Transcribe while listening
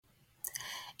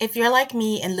If you're like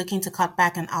me and looking to cut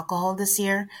back on alcohol this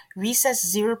year, Recess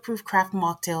Zero Proof Craft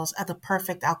Mocktails are the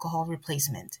perfect alcohol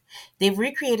replacement. They've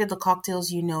recreated the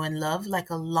cocktails you know and love, like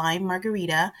a lime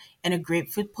margarita and a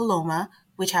grapefruit paloma,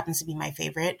 which happens to be my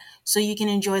favorite, so you can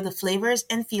enjoy the flavors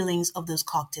and feelings of those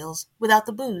cocktails without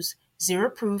the booze.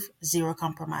 Zero proof, zero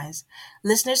compromise.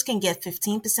 Listeners can get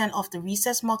 15% off the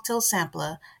Recess Mocktail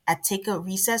Sampler at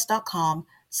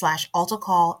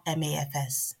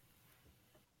takeoutrecess.com/altarcallmafs.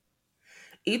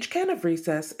 Each can of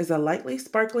Recess is a lightly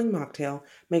sparkling mocktail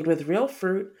made with real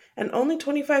fruit and only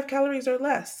 25 calories or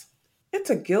less. It's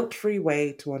a guilt-free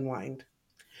way to unwind.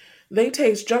 They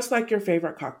taste just like your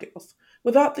favorite cocktails,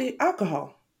 without the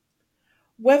alcohol.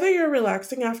 Whether you're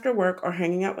relaxing after work or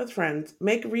hanging out with friends,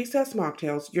 make Recess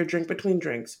mocktails your drink between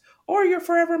drinks or your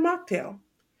forever mocktail.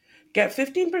 Get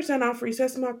 15% off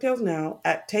Recess mocktails now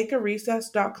at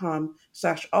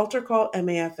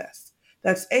takearecess.com/altarcallmafs.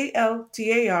 That's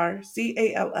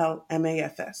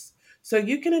ALTARCALLMAFS. So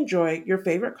you can enjoy your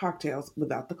favorite cocktails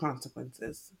without the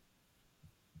consequences.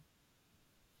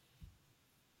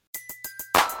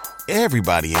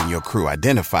 Everybody in your crew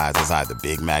identifies as either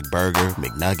Big Mac Burger,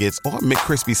 McNuggets, or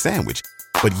McCrispy Sandwich.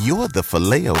 But you're the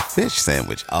Filet-O-Fish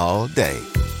Sandwich all day.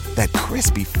 That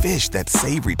crispy fish, that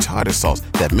savory tartar sauce,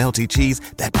 that melty cheese,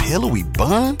 that pillowy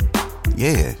bun.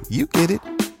 Yeah, you get it.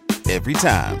 Every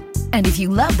time. And if you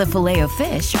love the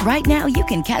Filet-O-Fish, right now you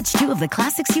can catch two of the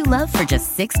classics you love for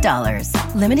just $6.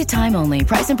 Limited time only.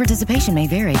 Price and participation may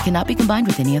vary. Cannot be combined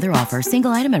with any other offer.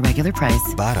 Single item at regular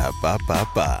price.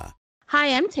 Ba-da-ba-ba-ba.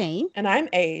 Hi, I'm Tane. And I'm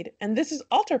Aid, and this is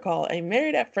Altar Call, a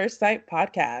Married at First Sight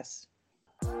podcast.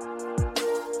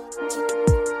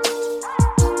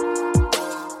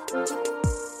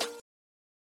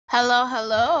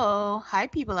 Hello. Hi,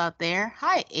 people out there.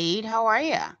 Hi, Aid. How are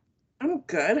you? I'm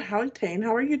good. Hi, Tane.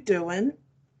 How are you doing?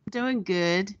 Doing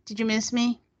good. Did you miss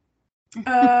me?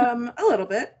 A little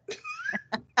bit.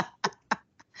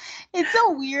 It's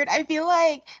so weird. I feel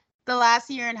like the last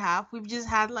year and a half, we've just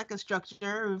had like a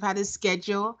structure. We've had a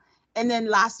schedule. And then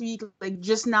last week, like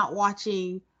just not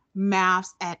watching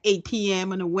MAFS at 8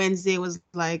 p.m. on a Wednesday was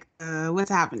like, what's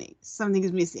happening? Something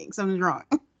is missing. Something's wrong.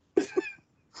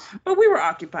 But we were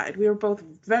occupied. We were both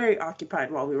very occupied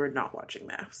while we were not watching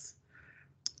MAFS.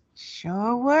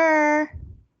 Sure were.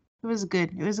 It was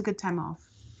good. It was a good time off.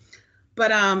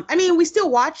 But I mean, we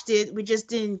still watched it. We just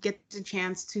didn't get the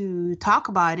chance to talk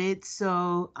about it.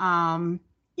 So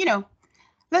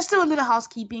let's do a little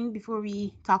housekeeping before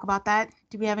we talk about that.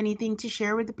 Do we have anything to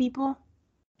share with the people?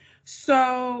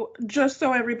 So just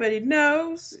so everybody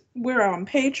knows, we're on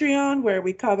Patreon where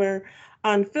we cover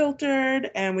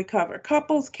Unfiltered and we cover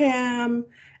Couples Cam.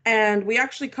 And we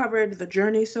actually covered the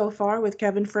journey so far with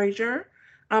Kevin Frazier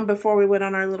before we went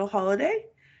on our little holiday.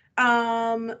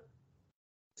 So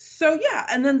yeah,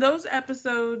 and then those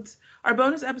episodes, our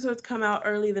bonus episodes come out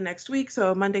early the next week.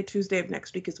 So Monday, Tuesday of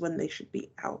next week is when they should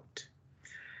be out.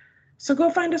 So go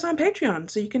find us on Patreon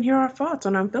so you can hear our thoughts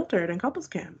on Unfiltered and Couples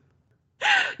Cam.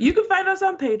 You can find us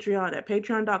on Patreon at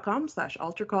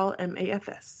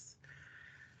patreon.com/altarcallmafs.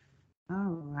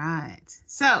 All right.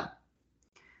 So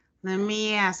let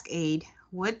me ask Aid,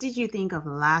 what did you think of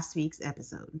last week's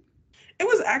episode? It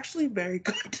was actually very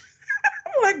good.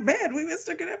 I'm like, man, we missed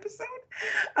a good episode.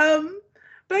 But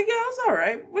yeah, it was all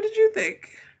right. What did you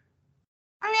think?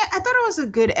 I mean, I thought it was a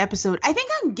good episode. I think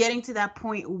I'm getting to that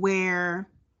point where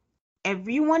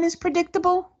everyone is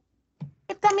predictable,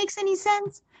 if that makes any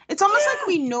sense. It's almost like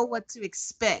we know what to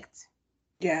expect.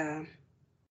 Yeah.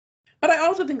 But I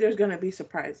also think there's going to be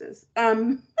surprises.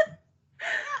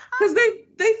 Because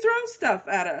they throw stuff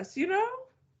at us, you know?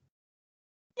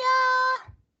 Yeah,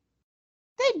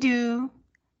 they do.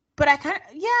 But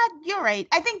you're right.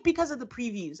 I think because of the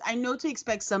previews, I know to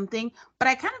expect something, but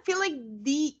I kind of feel like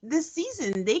this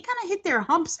season, they kind of hit their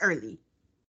humps early.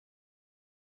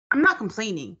 I'm not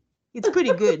complaining. It's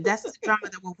pretty good. That's the drama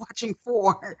that we're watching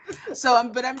for. So,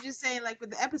 but I'm just saying, like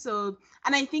with the episode,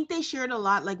 and I think they shared a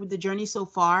lot, like with the journey so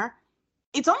far.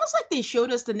 It's almost like they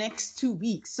showed us the next 2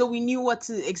 weeks, so we knew what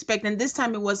to expect. And this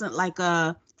time, it wasn't like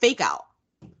a fake out.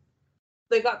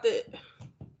 They got it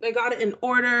in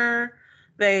order.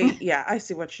 I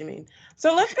see what you mean.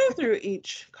 So let's go through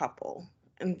each couple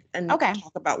and okay.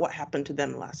 Talk about what happened to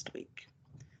them last week.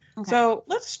 Okay. So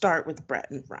let's start with Brett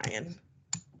and Ryan.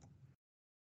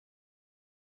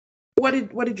 What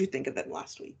did you think of them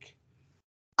last week?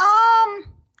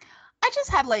 I just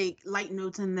had like light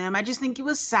notes in them. I just think it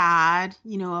was sad,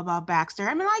 about Baxter.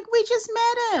 I mean, like we just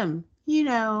met him,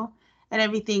 and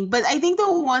everything. But I think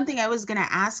the one thing I was gonna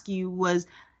ask you was,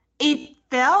 it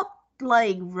felt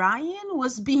like Ryan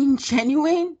was being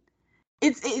genuine.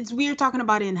 It's weird talking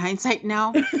about it in hindsight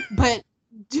now, but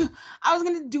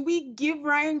Do we give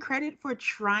Ryan credit for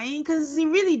trying? Because he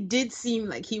really did seem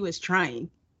like he was trying.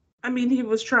 I mean, he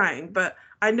was trying, but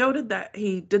I noted that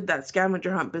he did that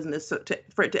scavenger hunt business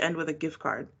for it to end with a gift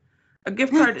card. A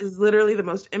gift card is literally the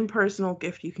most impersonal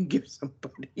gift you can give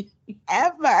somebody.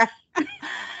 Ever.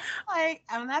 Like,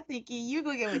 I'm not thinking you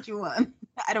go get what you want.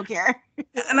 I don't care.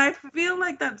 And I feel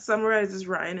like that summarizes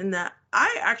Ryan in that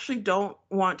I actually don't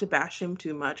want to bash him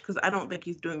too much because I don't think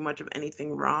he's doing much of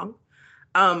anything wrong.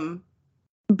 Um,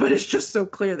 but it's just so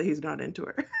clear that he's not into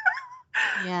her.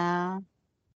 Yeah.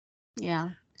 Yeah.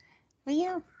 But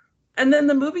yeah. And then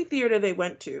the movie theater they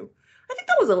went to, I think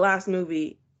that was the last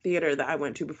movie theater that I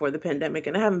went to before the pandemic,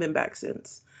 and I haven't been back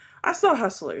since. I saw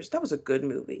Hustlers. That was a good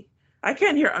movie. I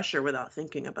can't hear Usher without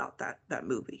thinking about that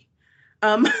movie.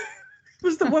 It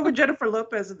was the one with Jennifer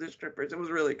Lopez and the strippers. It was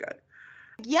really good.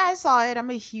 Yeah, I saw it.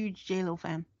 I'm a huge J-Lo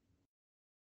fan.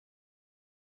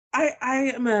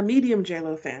 I am a medium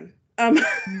J-Lo fan.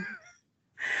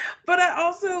 But I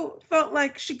also felt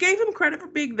like she gave him credit for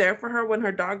being there for her when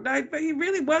her dog died, but he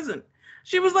really wasn't.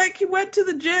 She was like, he went to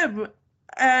the gym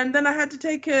and then I had to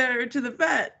take her to the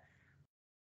vet,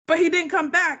 but he didn't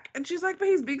come back. And she's like, but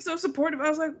he's being so supportive. I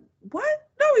was like, what?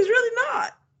 No, he's really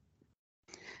not.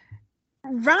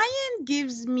 Ryan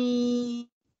gives me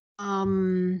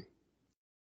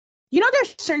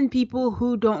there's certain people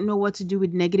who don't know what to do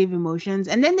with negative emotions,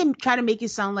 and then they try to make it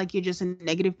sound like you're just a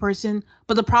negative person.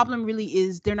 But the problem really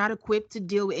is they're not equipped to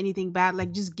deal with anything bad.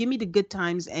 Like, just give me the good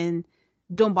times and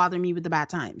don't bother me with the bad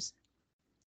times.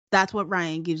 That's what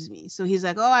Ryan gives me. So he's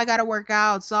like, oh, I got to work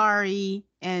out. Sorry.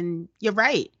 And you're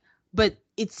right. But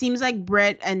it seems like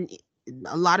Brett and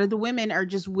a lot of the women are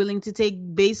just willing to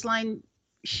take baseline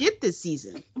shit this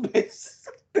season. It's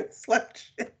like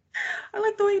shit. I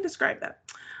like the way you described that.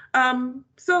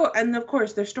 And of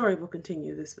course, their story will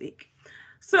continue this week.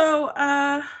 So,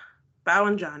 Bao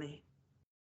and Johnny.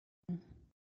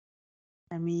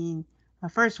 I mean, my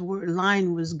first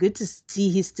line was good to see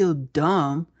he's still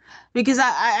dumb, because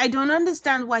I don't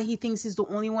understand why he thinks he's the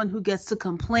only one who gets to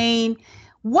complain.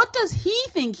 What does he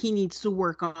think he needs to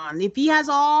work on? If he has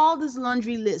all this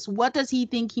laundry list, what does he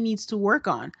think he needs to work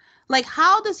on? Like,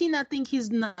 how does he not think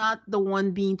he's not the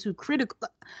one being too critical?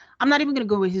 I'm not even going to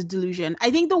go with his delusion.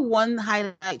 I think the one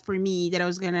highlight for me that I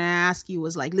was going to ask you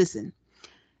was like, listen,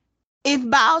 if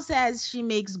Bao says she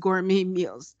makes gourmet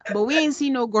meals, but we ain't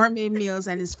seen no gourmet meals,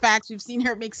 and it's facts, we've seen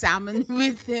her make salmon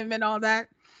with him and all that.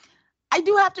 I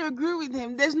do have to agree with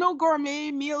him. There's no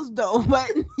gourmet meals though, but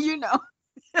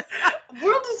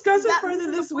We'll discuss it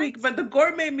further this week, but the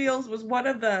gourmet meals was one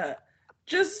of the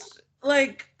just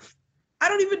like, I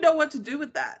don't even know what to do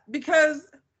with that, because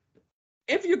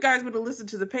if you guys would have listened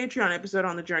to the Patreon episode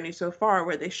on the journey so far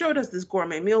where they showed us this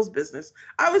gourmet meals business,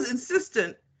 I was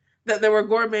insistent that there were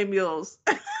gourmet meals,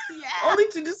 only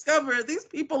to discover these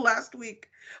people last week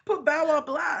put Bow on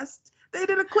blast. They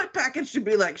did a clip package to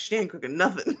be like, she ain't cooking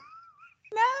nothing.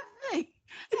 Nothing.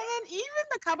 And then even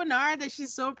the carbonara that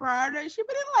she's so proud of, she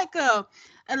put in like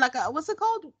a what's it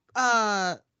called?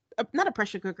 Not a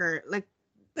pressure cooker, like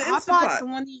The hot Instant pot, Pot. the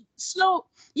one slow.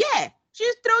 Yeah, she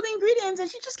just throw the ingredients and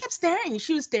she just kept staring.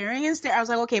 She was staring and staring. I was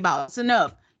like, okay, Bow, it's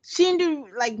enough. She didn't do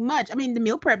like much. I mean, the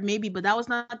meal prep maybe, but that was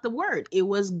not the word. It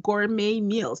was gourmet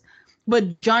meals.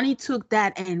 But Johnny took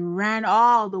that and ran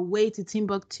all the way to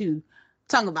Timbuktu,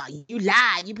 talking about you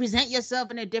lied, you present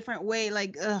yourself in a different way.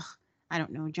 Like, ugh, I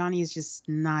don't know. Johnny is just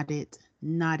not it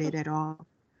at all.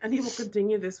 And he will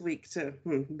continue this week to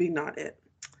be not it.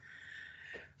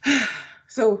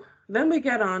 So then we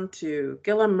get on to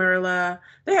Gil and Merla.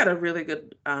 They had a really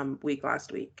good week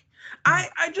last week.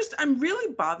 I'm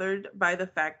really bothered by the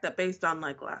fact that based on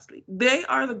like last week, they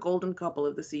are the golden couple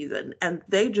of the season and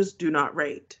they just do not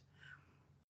rate.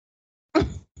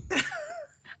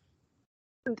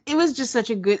 It was just such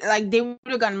a good, like, they would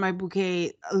have gotten my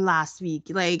bouquet last week.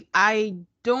 Like, I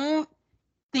don't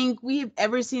think we have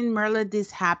ever seen Merla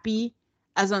this happy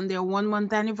as on their 1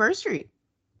 month anniversary.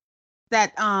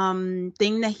 That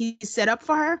thing that he set up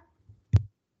for her.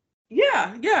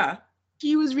 Yeah.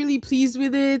 She was really pleased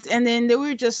with it. And then they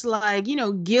were just like,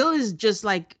 Gil is just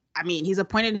like, I mean, he's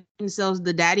appointed himself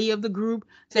the daddy of the group.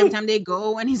 So every time they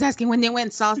go and he's asking when they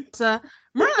went salsa,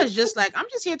 Merla's just like, I'm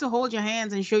just here to hold your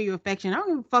hands and show you affection. I don't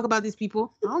give a fuck about these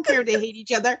people. I don't care if they hate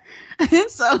each other.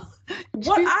 So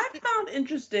what I found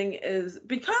interesting is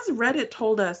because Reddit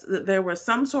told us that there was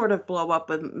some sort of blow up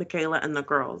with Michaela and the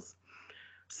girls,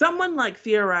 someone like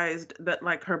theorized that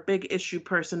like her big issue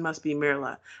person must be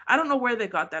Mirla. I don't know where they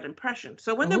got that impression.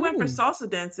 So when they went for salsa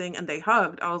dancing and they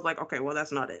hugged, I was like, okay, well,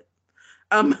 that's not it.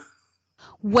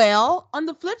 Well, on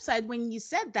the flip side, when you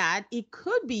said that, it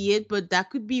could be it, but that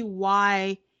could be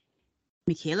why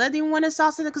Michaela didn't want to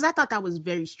sauce it because I thought that was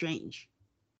very strange.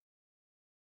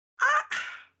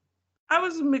 I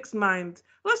was of mixed mind.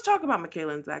 Let's talk about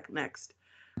Michaela and Zach next.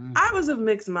 I was of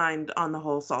mixed mind on the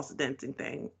whole salsa dancing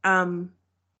thing. On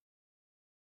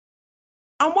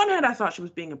one hand, I thought she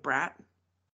was being a brat.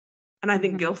 And I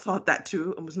think Gil thought that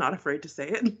too and was not afraid to say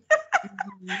it.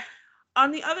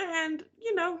 On the other hand,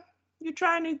 you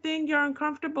try a new thing, you're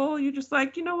uncomfortable, you're just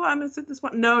like, you know what, I'm going to sit this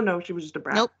one. No, she was just a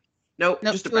brat. Nope,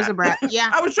 just a she was a brat. Yeah.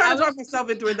 I was trying to talk myself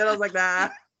into it, then I was like, nah.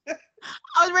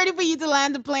 I was ready for you to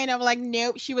land the plane. I'm like,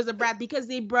 nope, she was a brat because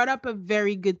they brought up a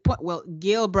very good point. Well,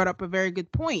 Gil brought up a very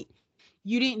good point.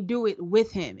 You didn't do it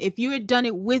with him. If you had done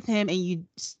it with him and you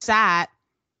sat,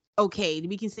 okay,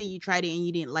 we can say you tried it and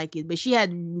you didn't like it. But she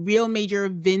had real major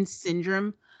Vince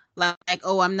syndrome. Like,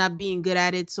 oh, I'm not being good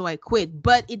at it, so I quit.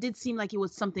 But it did seem like it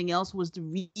was something else was the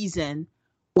reason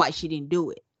why she didn't do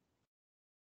it.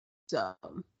 So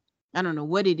I don't know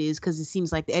what it is because it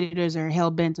seems like the editors are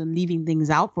hell bent on leaving things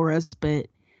out for us. But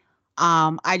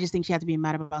I just think she had to be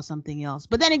mad about something else.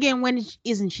 But then again, when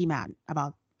isn't she mad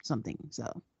about something? So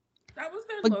that was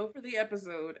their low for the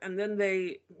episode, and then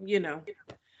they,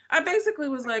 I basically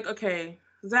was like, okay,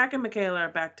 Zach and Michaela are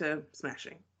back to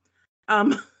smashing,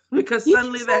 because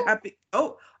suddenly they're happy.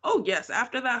 Oh yes,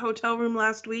 after that hotel room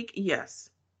last week, yes.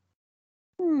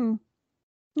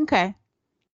 Okay.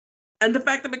 And the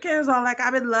fact that Michaela's all like,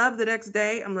 I'm in love the next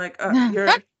day. I'm like,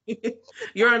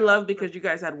 you're in love because you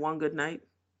guys had one good night.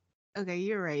 Okay,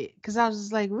 you're right. Because I was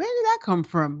just like, where did that come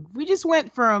from? We just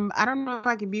went from, I don't know if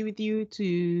I can be with you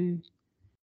to,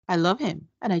 I love him.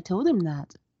 And I told him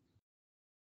that.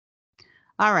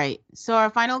 All right. So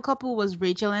our final couple was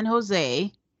Rachel and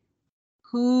Jose,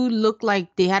 who looked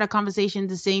like they had a conversation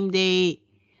the same day.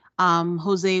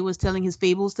 Jose was telling his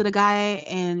fables to the guy,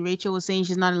 and Rachel was saying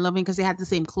she's not in love because they had the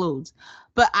same clothes.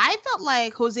 But I felt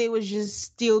like Jose was just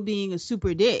still being a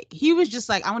super dick. He was just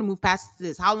like, I want to move past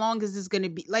this. How long is this going to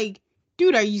be? Like,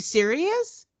 dude, are you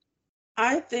serious?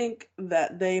 I think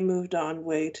that they moved on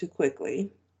way too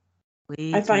quickly.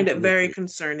 I find it very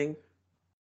concerning.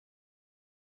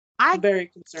 Very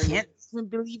concerning. Can't even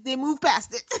believe they moved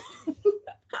past it.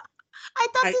 I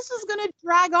thought this was going to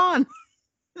drag on.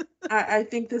 I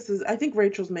think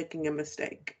Rachel's making a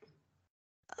mistake.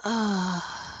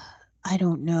 I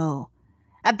don't know.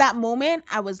 At that moment,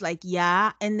 I was like,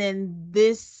 yeah. And then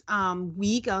this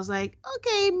week, I was like,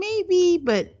 okay, maybe,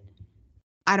 but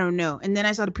I don't know. And then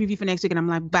I saw the preview for next week and I'm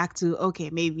like back to, okay,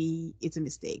 maybe it's a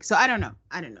mistake. So I don't know.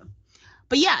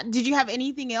 But yeah, did you have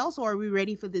anything else or are we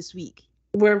ready for this week?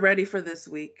 We're ready for this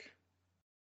week.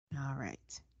 All right.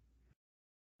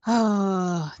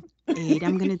 Oh, Aid,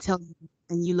 I'm going to tell you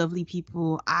and you lovely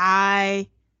people, I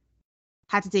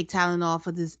had to take Tylenol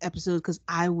for this episode because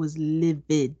I was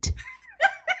livid.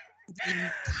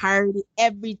 Tired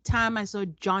every time I saw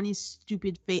Johnny's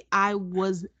stupid face. I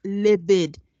was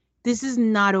livid. This is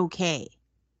not okay.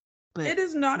 But it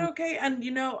is not okay. And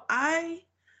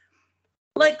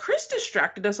Chris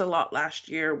distracted us a lot last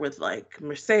year with like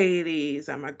Mercedes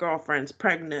and my girlfriend's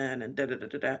pregnant and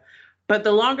da-da-da-da-da. But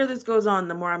the longer this goes on,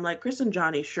 the more I'm like, Chris and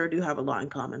Johnny sure do have a lot in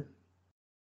common.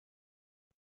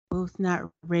 Both not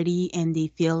ready and they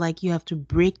feel like you have to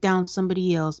break down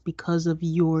somebody else because of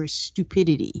your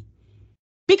stupidity.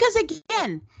 Because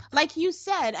again, like you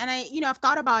said, and I've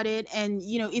thought about it and,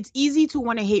 it's easy to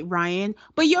want to hate Ryan,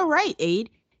 but you're right, Aid.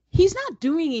 He's not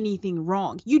doing anything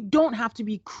wrong. You don't have to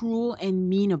be cruel and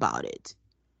mean about it.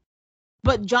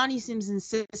 But Johnny seems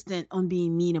insistent on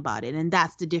being mean about it, and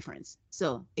that's the difference.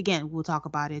 So again, we'll talk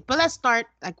about it. But let's start,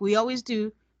 like we always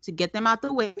do, to get them out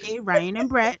the way, Ryan and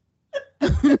Brett.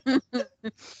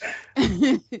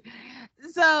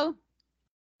 So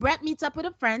Brett meets up with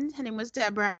a friend. Her name was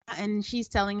Deborah, and she's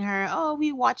telling her, oh,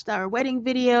 we watched our wedding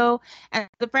video. And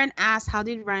the friend asked, how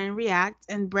did Ryan react?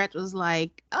 And Brett was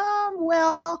like,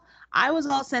 well, I was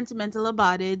all sentimental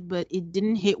about it, but it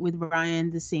didn't hit with Ryan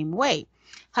the same way.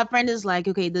 Her friend is like,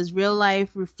 okay, does real life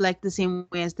reflect the same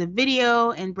way as the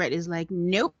video? And Brett is like,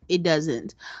 nope, it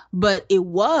doesn't. But it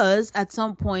was at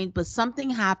some point, but something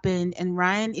happened and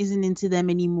Ryan isn't into them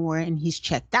anymore and he's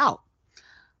checked out.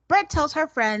 Brett tells her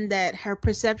friend that her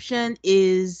perception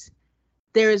is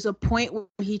there is a point where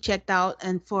he checked out,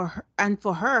 and for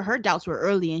her, her doubts were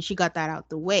early, and she got that out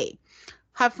the way.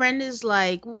 Her friend is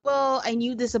like, well, I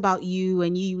knew this about you,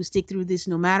 and you would stick through this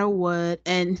no matter what,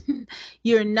 and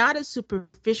you're not a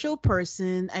superficial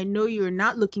person. I know you're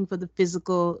not looking for the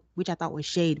physical, which I thought was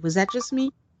shade. Was that just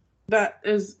me?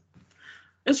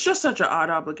 It's just such an odd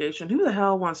obligation. Who the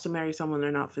hell wants to marry someone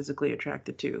they're not physically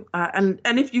attracted to? And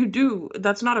if you do,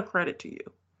 that's not a credit to you.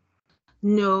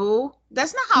 No,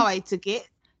 that's not how I took it.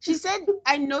 She said,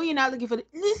 I know you're not looking for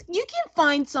you can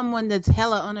find someone that's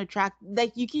hella unattractive.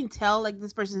 Like you can tell like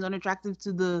this person's unattractive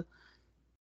to the,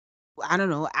 I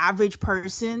don't know, average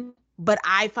person, but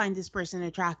I find this person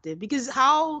attractive because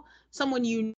how someone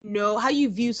how you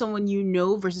view someone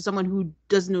versus someone who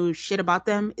doesn't know shit about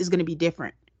them is going to be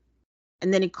different.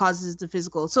 And then it causes the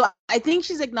physical. So I think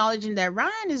she's acknowledging that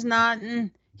Ryan is not,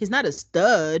 he's not a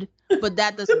stud, but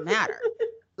that doesn't matter.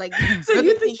 Like So for the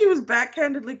you think thing, she was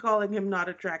backhandedly calling him not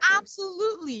attractive?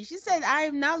 absolutely. She said, I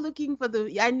am not looking for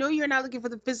I know you're not looking for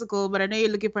the physical, but I know you're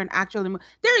looking for an actual,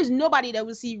 there is nobody that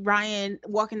would see Ryan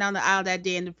walking down the aisle that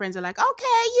day and the friends are like,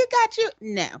 okay, you got you.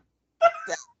 No.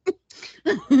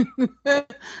 I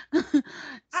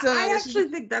So actually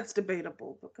think that's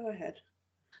debatable, but go ahead.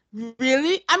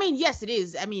 really? I mean, yes, it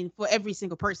is. I mean, for every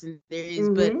single person there is,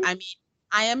 but Mm-hmm. I mean,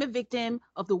 I am a victim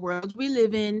of the world we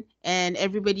live in, and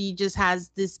everybody just has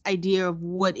this idea of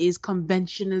what is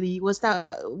conventionally,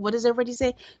 what does everybody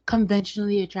say?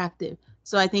 Conventionally attractive.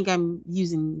 So I think I'm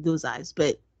using those eyes,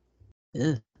 but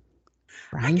ugh,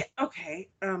 I Ryan. get okay.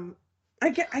 I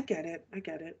get it. I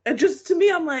get it. And just to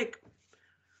me, I'm like,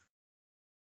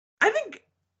 I think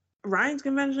Ryan's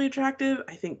conventionally attractive.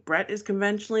 I think Brett is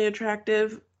conventionally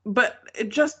attractive, but it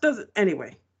just doesn't.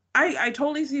 Anyway, I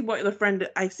totally see what the friend.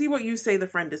 I see what you say the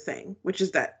friend is saying, which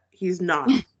is that he's not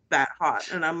that hot,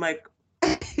 and I'm like,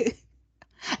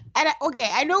 Okay,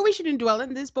 I know we shouldn't dwell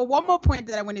on this, but one more point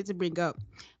that I wanted to bring up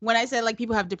when I said like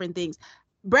people have different things.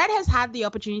 Brett has had the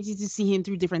opportunity to see him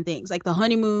through different things, like the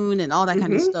honeymoon and all that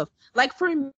kind of mm-hmm. stuff. Like for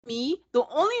me, the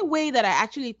only way that I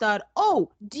actually thought,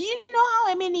 oh, do you know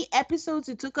how many episodes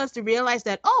it took us to realize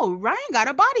that, oh, Ryan got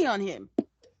a body on him?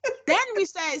 Then we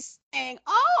started saying,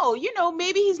 oh,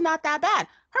 maybe he's not that bad.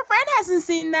 Her friend hasn't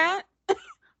seen that.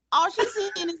 All she's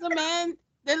seen is a man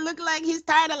that looked like he's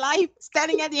tired of life,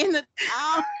 standing at the end of the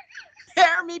aisle,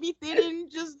 hair maybe thinning,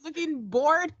 just looking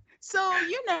bored. So,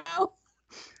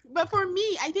 but for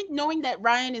me, I think knowing that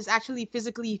Ryan is actually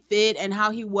physically fit and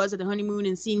how he was at the honeymoon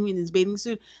and seeing him in his bathing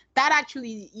suit, that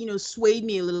actually, swayed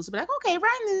me a little. So, like, okay,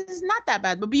 Ryan is not that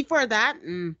bad. But before that,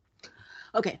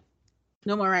 okay,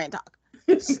 no more Ryan talk.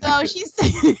 So she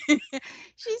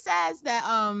she says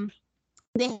that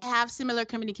they have similar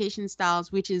communication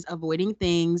styles, which is avoiding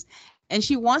things. And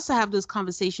she wants to have those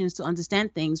conversations to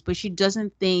understand things, but she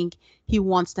doesn't think he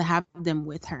wants to have them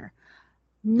with her.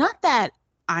 Not that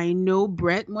I know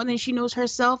Brett more than she knows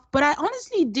herself, but I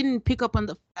honestly didn't pick up on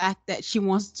the fact that she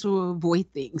wants to avoid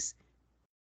things.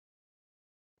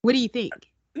 What do you think?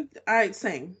 I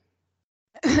same.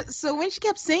 So when she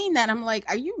kept saying that, I'm like,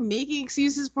 are you making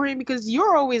excuses for him? Because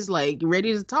you're always like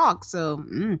ready to talk. So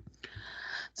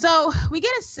we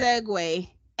get a segue,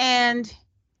 and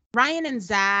Ryan and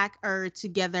Zach are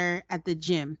together at the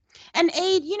gym. And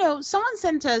Aid, someone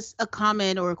sent us a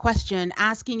comment or a question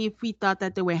asking if we thought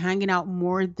that they were hanging out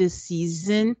more this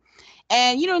season.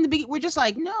 And, in the beginning, we're just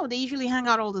like, no, they usually hang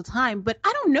out all the time. But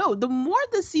I don't know. The more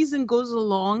the season goes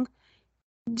along,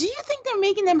 do you think they're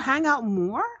making them hang out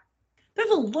more? There's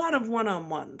a lot of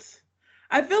one-on-ones.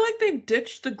 I feel like they've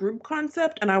ditched the group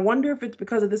concept, and I wonder if it's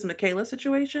because of this Michaela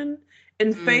situation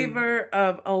in Mm, favor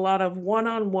of a lot of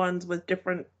one-on-ones with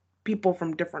different people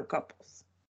from different couples.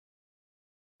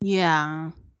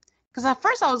 yeah. Because at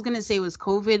first I was going to say it was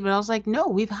COVID, but I was like, no,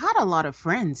 we've had a lot of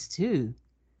friends too,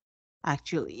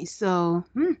 actually. So,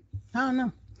 I don't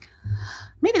know.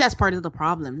 Maybe that's part of the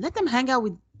problem. Let them hang out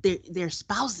with their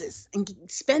spouses and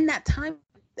spend that time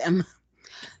with them.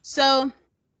 So,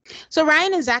 so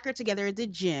Ryan and Zach are together at the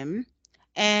gym,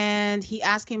 and he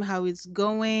asked him how it's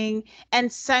going.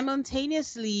 And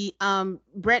simultaneously,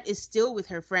 Brett is still with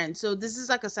her friend. So this is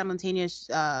like a simultaneous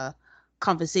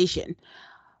conversation.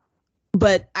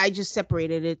 But I just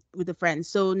separated it with the friends.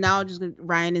 So now just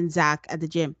Ryan and Zach at the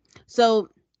gym. So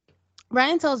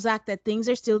Ryan tells Zach that things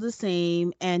are still the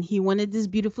same and he wanted this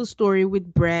beautiful story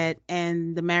with Brett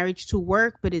and the marriage to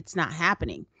work, but it's not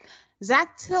happening.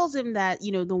 Zach tells him that,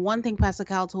 the one thing Pastor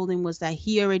Cal told him was that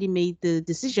he already made the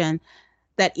decision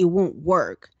that it won't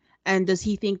work. And does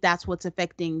he think that's what's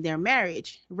affecting their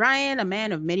marriage? Ryan, a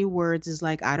man of many words, is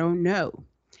like, I don't know.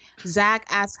 Zach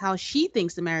asks how she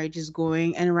thinks the marriage is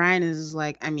going, and Ryan is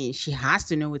like, I mean, she has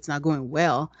to know it's not going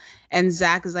well. And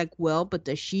Zach is like, well, but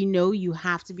does she know you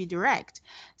have to be direct?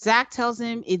 Zach tells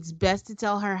him it's best to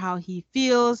tell her how he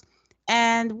feels.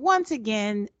 And once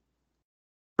again,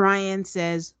 Ryan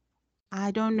says,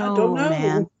 I don't I don't know,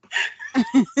 man.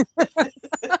 know.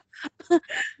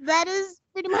 That is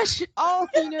pretty much all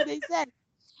they said.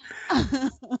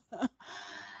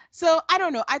 So I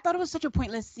don't know. I thought it was such a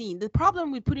pointless scene. The problem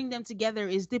with putting them together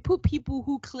is they put people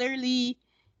who clearly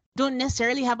don't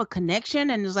necessarily have a connection,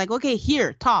 and it's like, okay,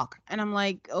 here, talk. And I'm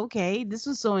like, okay, this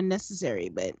was so unnecessary,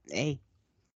 but hey.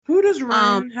 Who does Um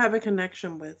Ryan have a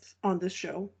connection with on this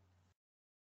show?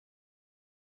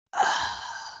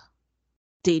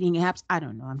 dating apps. I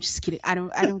don't know. I'm just kidding. I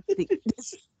don't think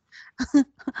this.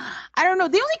 I don't know.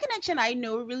 The only connection I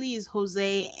know really is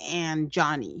Jose and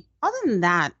Johnny. Other than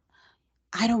that,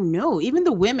 I don't know. Even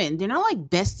the women, they're not like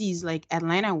besties like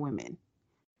Atlanta women.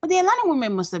 But the Atlanta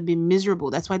women must have been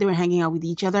miserable. That's why they were hanging out with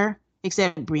each other,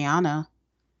 except Brianna.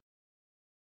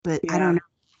 But I don't Yeah.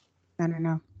 know. I don't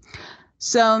know.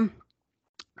 So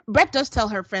Brett does tell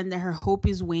her friend that her hope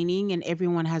is waning and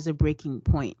everyone has a breaking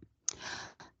point.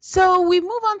 So we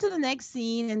move on to the next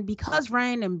scene, and because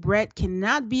Ryan and Brett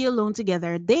cannot be alone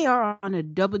together, they are on a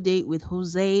double date with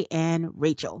Jose and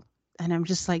Rachel. And I'm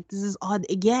just like, this is odd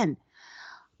again.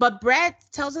 But Brett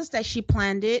tells us that she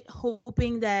planned it,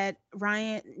 hoping that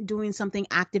Ryan doing something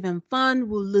active and fun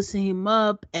will loosen him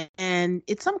up. And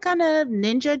it's some kind of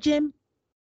ninja gym,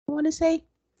 I want to say.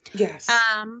 Yes.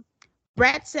 Um,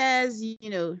 Brett says,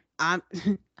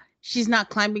 she's not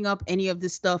climbing up any of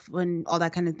this stuff and all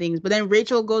that kind of things. But then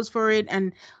Rachel goes for it,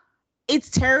 and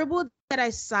it's terrible that I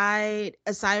sighed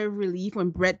a sigh of relief when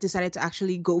Brett decided to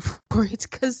actually go for it.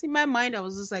 Because in my mind, I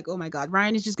was just like, oh my God,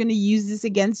 Ryan is just going to use this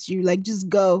against you. Like, just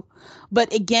go.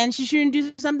 But again, she shouldn't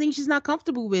do something she's not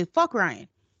comfortable with. Fuck Ryan.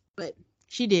 But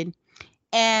she did.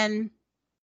 And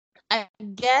I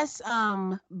guess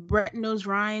Brett knows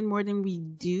Ryan more than we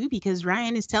do, because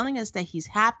Ryan is telling us that he's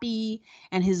happy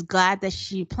and he's glad that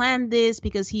she planned this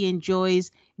because he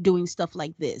enjoys doing stuff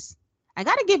like this. I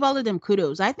gotta give all of them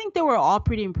kudos. I think they were all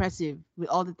pretty impressive with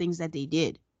all the things that they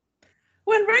did.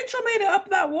 When Rachel made it up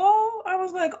that wall, I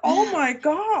was like, oh my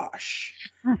gosh.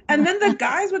 And then the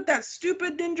guys with that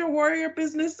stupid Ninja Warrior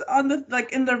business on the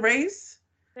like in the race,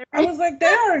 I was like, they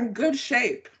are in good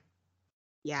shape.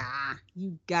 Yeah,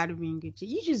 you gotta be in good shape.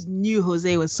 You just knew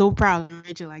Jose was so proud of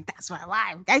Rachel. Like, that's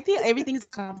why. I feel everything's a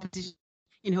competition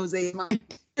in Jose's mind.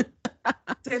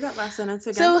 Say that last sentence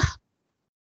again. So,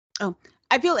 oh,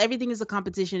 I feel everything is a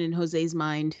competition in Jose's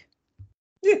mind.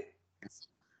 Yeah.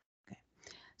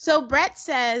 So Brett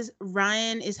says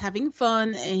Ryan is having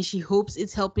fun and she hopes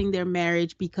it's helping their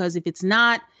marriage, because if it's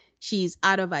not, she's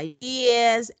out of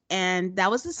ideas. And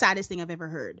that was the saddest thing I've ever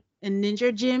heard. A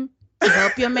ninja gym to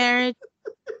help your marriage.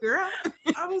 Girl,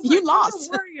 I was you like, Ninja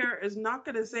lost. Warrior is not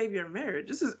going to save your marriage.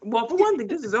 This is, well, for one thing,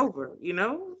 this is over, you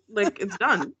know? Like, it's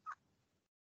done.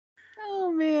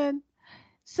 Oh, man.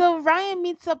 So Ryan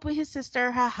meets up with his sister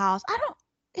at her house.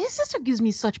 His sister gives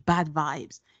me such bad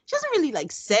vibes. She hasn't really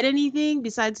like said anything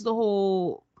besides the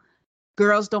whole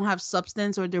girls don't have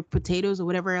substance or they're potatoes or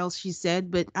whatever else she said,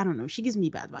 but I don't know. She gives me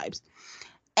bad vibes.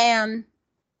 And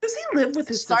Does he live with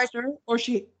his start sister?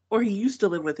 Or he used to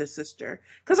live with his sister?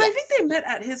 Because I think yes. they met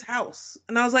at his house.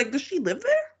 And I was like, does she live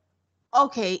there?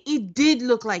 Okay, it did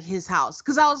look like his house,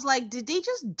 because I was like, did they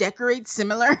just decorate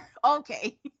similar?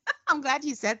 Okay. I'm glad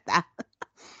you said that.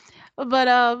 But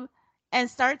and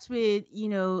starts with,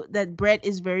 that Brett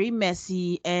is very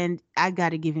messy, and I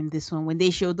gotta give him this one. When they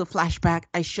showed the flashback,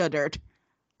 I shuddered.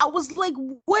 I was like,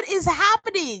 what is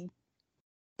happening?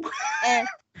 And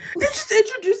They're just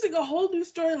introducing a whole new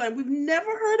storyline. We've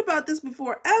never heard about this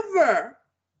before, ever.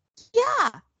 yeah,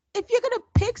 if you're gonna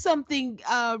pick something,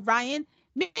 Ryan,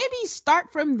 maybe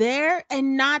start from there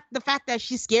and not the fact that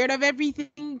she's scared of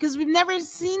everything, because we've never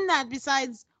seen that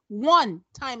besides one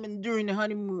time during the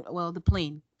honeymoon. Well, the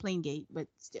plane gate, but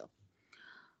still.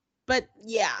 But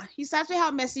yeah, he starts with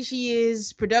how messy she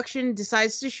is. Production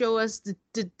decides to show us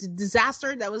the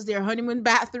disaster that was their honeymoon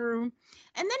bathroom.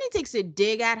 And then he takes a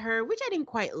dig at her, which I didn't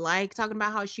quite like, talking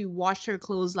about how she washed her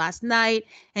clothes last night.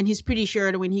 And he's pretty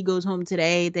sure that when he goes home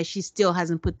today that she still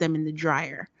hasn't put them in the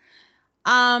dryer.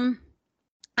 Um,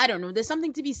 I don't know. There's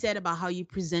something to be said about how you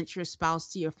present your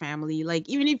spouse to your family. Like,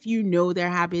 even if you know their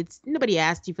habits, nobody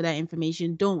asked you for that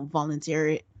information. Don't volunteer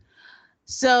it.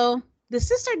 So the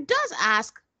sister does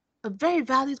ask a very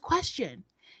valid question.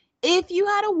 If you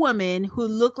had a woman who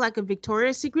looked like a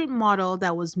Victoria's Secret model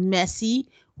that was messy,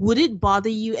 would it bother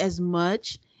you as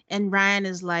much? And Ryan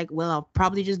is like, well, I'll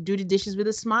probably just do the dishes with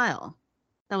a smile.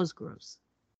 That was gross.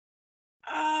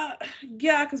 Uh,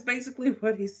 yeah, because basically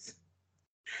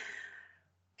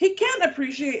he can't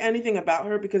appreciate anything about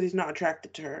her because he's not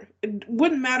attracted to her. It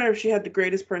wouldn't matter if she had the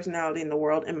greatest personality in the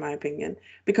world, in my opinion,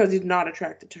 because he's not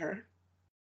attracted to her.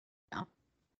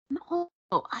 No,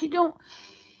 I don't.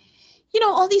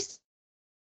 All these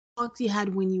talks you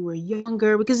had when you were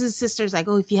younger, because his sister's like,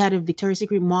 oh, if you had a Victoria's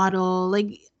Secret model,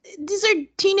 like, these are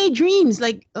teenage dreams.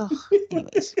 Like, ugh,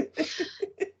 anyways.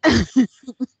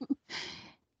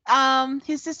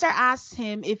 His sister asked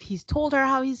him if he's told her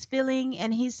how he's feeling,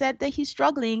 and he said that he's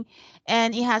struggling,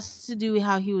 and it has to do with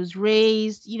how he was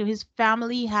raised. His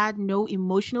family had no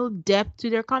emotional depth to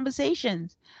their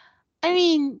conversations. I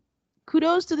mean,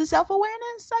 kudos to the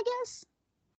self-awareness, I guess.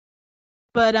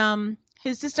 But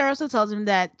his sister also tells him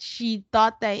that she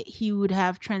thought that he would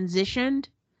have transitioned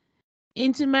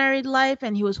into married life,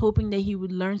 and he was hoping that he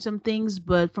would learn some things,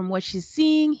 but from what she's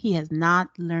seeing, he has not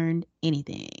learned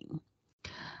anything.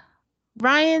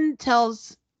 Ryan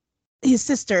tells his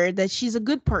sister that she's a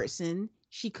good person.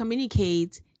 She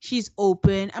communicates. She's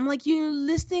open. I'm like, you're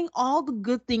listing all the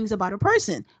good things about a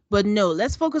person, but no,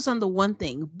 let's focus on the one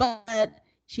thing. But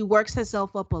she works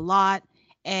herself up a lot,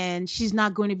 and she's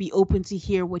not going to be open to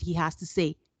hear what he has to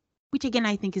say, which again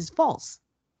I think is false.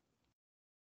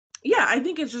 Yeah, I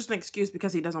think it's just an excuse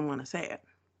because he doesn't want to say it.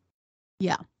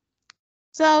 Yeah.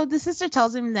 So the sister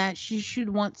tells him that she would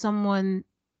want someone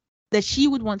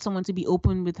to be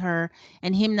open with her,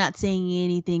 and him not saying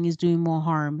anything is doing more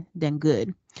harm than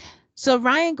good. So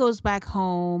Ryan goes back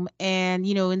home, and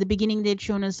in the beginning they'd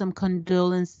shown us some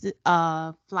condolence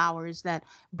flowers that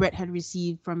Brett had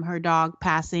received from her dog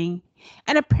passing,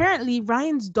 and apparently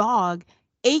Ryan's dog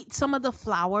ate some of the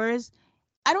flowers.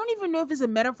 I don't even know if it's a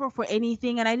metaphor for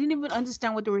anything, and I didn't even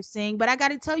understand what they were saying. But I got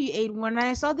to tell you, Aid, when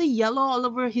I saw the yellow all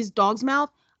over his dog's mouth,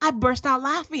 I burst out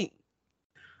laughing.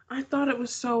 I thought it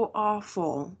was so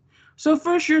awful. So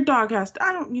first your dog has to,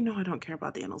 I don't care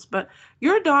about the animals, but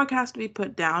your dog has to be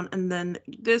put down, and then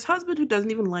this husband who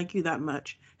doesn't even like you that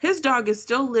much, his dog is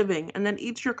still living and then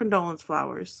eats your condolence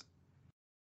flowers.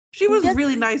 She was Yes,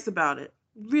 really nice about it.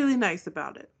 Really nice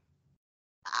about it.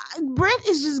 Brett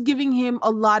is just giving him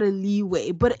a lot of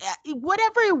leeway, but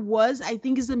whatever it was, I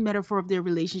think is a metaphor of their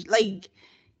relationship. Like,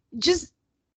 just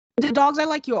the dogs are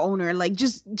like your owner. Like,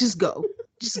 just go,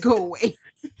 just go away.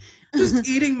 Just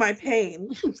eating my pain.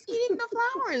 Eating the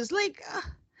flowers, like.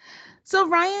 So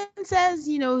Ryan says,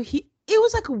 it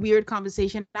was like a weird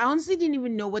conversation. I honestly didn't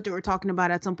even know what they were talking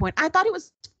about at some point. I thought he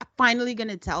was finally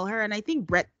gonna tell her, and I think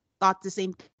Brett thought the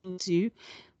same thing too.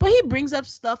 But he brings up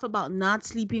stuff about not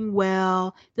sleeping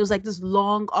well. There was like this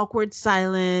long, awkward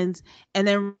silence. And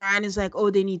then Ryan is like,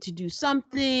 oh, they need to do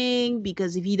something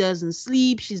because if he doesn't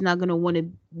sleep, she's not gonna want to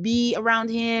be around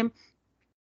him.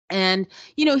 And,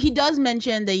 he does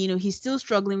mention that, he's still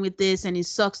struggling with this, and it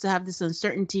sucks to have this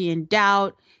uncertainty and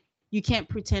doubt. You can't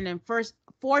pretend and first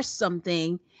force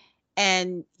something.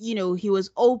 And, he was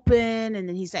open, and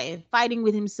then he started fighting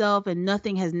with himself, and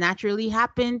nothing has naturally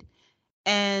happened.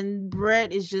 And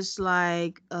Brett is just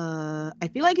like, I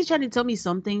feel like he's trying to tell me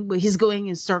something, but he's going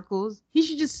in circles. He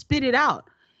should just spit it out.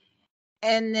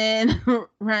 And then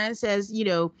Ryan says,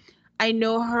 I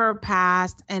know her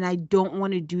past, and I don't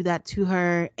want to do that to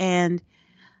her. And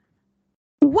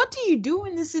what do you do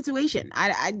in this situation?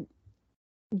 I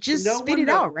just No spit one it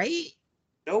out, knows. right?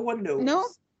 No one knows. No,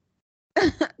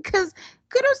 because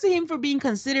kudos to him for being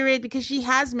considerate, because she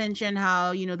has mentioned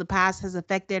how the past has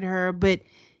affected her, but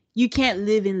you can't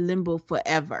live in limbo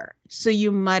forever, so you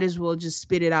might as well just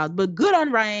spit it out. But good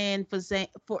on Ryan for saying,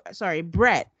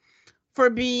 Brett, for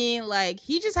being like,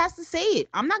 he just has to say it.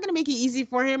 I'm not going to make it easy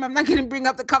for him. I'm not going to bring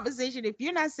up the conversation. If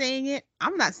you're not saying it,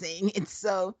 I'm not saying it.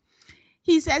 So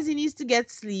he says he needs to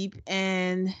get sleep,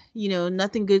 and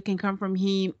nothing good can come from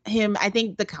him. I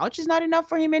think the couch is not enough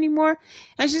for him anymore.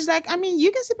 And she's like, I mean,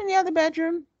 you can sleep in the other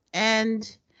bedroom.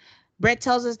 And Brett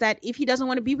tells us that if he doesn't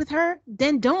want to be with her,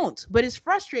 then don't. But it's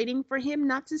frustrating for him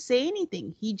not to say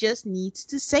anything. He just needs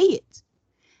to say it.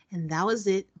 And that was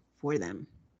it for them.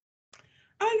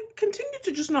 I continue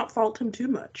to just not fault him too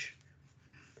much.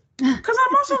 Because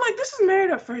I'm also like, this is Married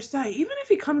at First Sight. Even if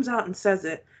he comes out and says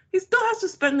it, he still has to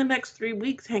spend the next 3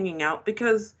 weeks hanging out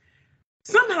because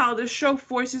somehow this show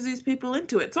forces these people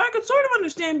into it. So I could sort of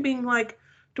understand being like,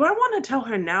 do I want to tell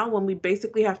her now when we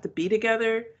basically have to be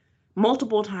together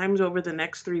multiple times over the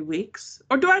next 3 weeks?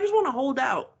 Or do I just want to hold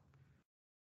out?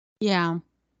 Yeah.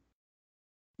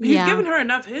 He's Yeah. given her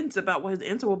enough hints about what his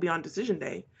answer will be on decision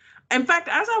day. In fact,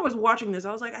 as I was watching this,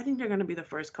 I was like, I think they're going to be the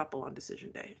first couple on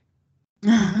decision day.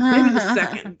 Maybe the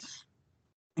second.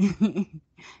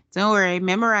 Don't worry,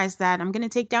 memorize that. I'm gonna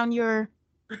take down your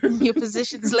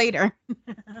positions later.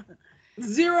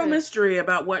 Zero So, mystery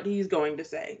about what he's going to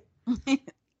say. And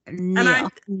I no, and I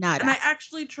nada.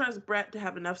 actually trust Brett to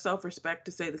have enough self-respect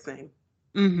to say the same.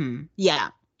 Yeah,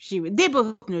 they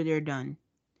both know they're done.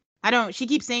 I don't. She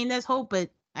keeps saying this hope, but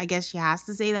I guess she has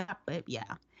to say that. But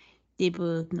yeah, they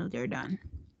both know they're done.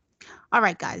 All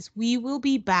right, guys, we will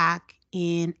be back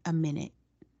in a minute.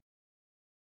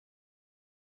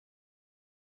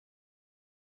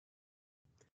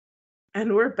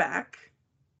 And we're back.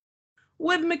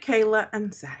 with Michaela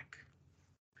and Zach.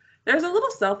 There's a little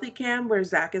selfie cam where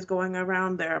Zach is going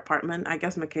around their apartment. I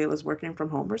guess Michaela's working from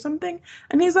home or something.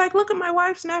 And he's like, look at my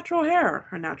wife's natural hair.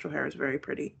 Her natural hair is very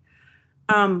pretty.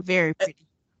 Very pretty.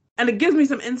 And it gives me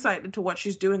some insight into what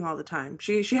she's doing all the time.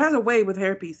 She has a way with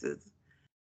hair pieces.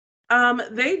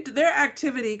 Their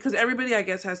activity, because everybody I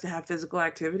guess has to have physical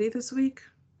activity this week.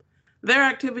 Their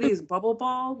activity is bubble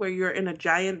ball, where you're in a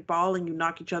giant ball and you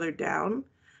knock each other down.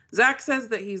 Zach says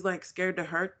that he's like scared to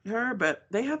hurt her, but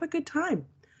they have a good time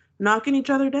knocking each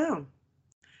other down.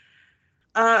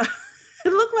 It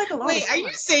looked like a lot of Wait, fun. are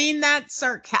you saying that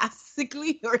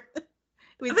sarcastically or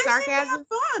with They sarcasm? seem to have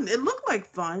fun. It looked like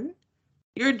fun.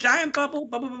 You're a giant bubble,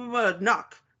 blah, blah, blah, blah,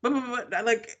 knock. Blah, blah, blah, blah.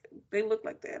 Like, they looked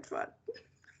like they had fun.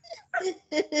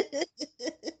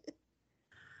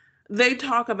 They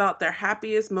talk about their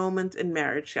happiest moments in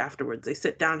marriage afterwards. They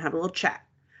sit down and have a little chat.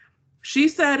 She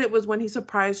said it was when he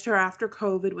surprised her after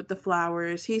COVID with the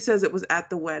flowers. He says it was at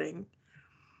the wedding.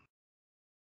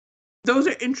 Those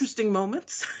are interesting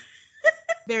moments.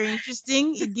 Very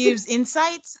interesting. It gives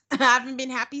insights. I haven't been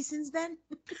happy since then.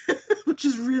 Which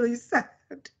is really sad.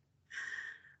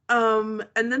 And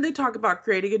then they talk about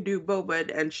creating a new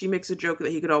moment, and she makes a joke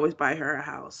that he could always buy her a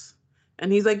house.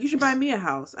 And he's like, you should buy me a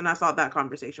house. And I thought that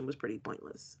conversation was pretty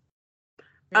pointless.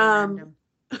 Random.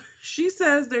 She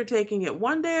says they're taking it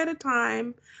one day at a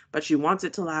time, but she wants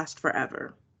it to last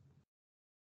forever.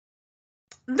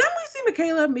 Then we see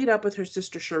Michaela meet up with her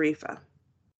sister Sharifa.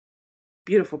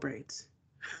 Beautiful braids.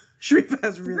 Sharifa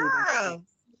has really nice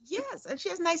braids. Yes, and she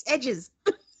has nice edges.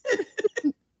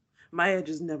 My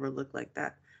edges never look like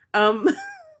that. Sharifa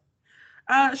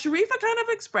kind of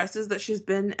expresses that she's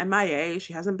been MIA.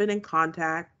 She hasn't been in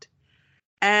contact.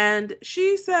 And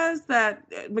she says that,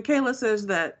 Michaela says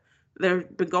that they've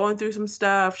been going through some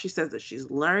stuff. She says that she's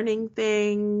learning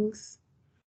things.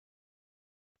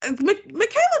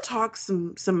 Michaela talks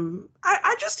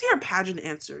I just hear pageant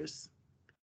answers.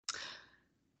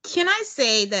 Can I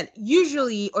say that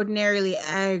ordinarily,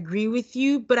 I agree with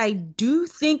you, but I do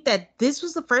think that this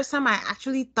was the first time I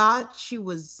actually thought she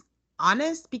was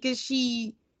honest, because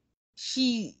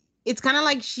it's kind of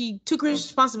like she took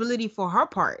responsibility for her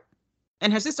part,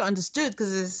 and her sister understood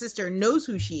because her sister knows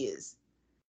who she is.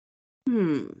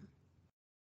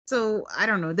 So I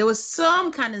don't know. There was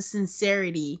some kind of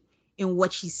sincerity in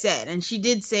what she said, and she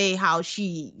did say how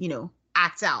she,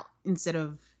 acts out instead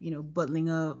of, butling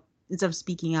up, instead of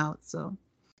speaking out. So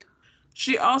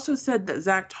she also said that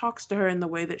Zach talks to her in the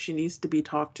way that she needs to be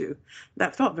talked to.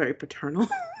 That felt very paternal.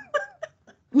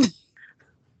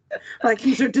 Like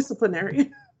he's her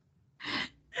disciplinarian.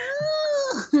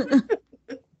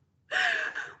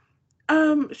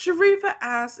 Sharifa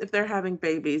asks if they're having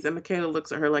babies, and Michaela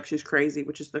looks at her like she's crazy,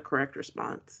 which is the correct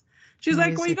response. She's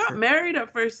like, well, you got married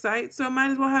at first sight, so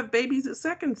might as well have babies at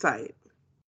second sight.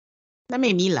 That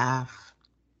made me laugh.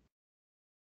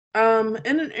 In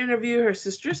an interview, her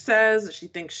sister says that she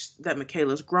thinks that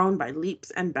Michaela's grown by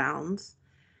leaps and bounds.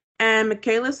 And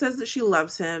Michaela says that she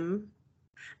loves him.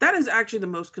 That is actually the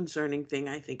most concerning thing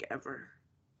I think ever.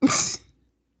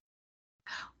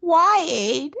 Why,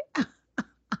 Aid?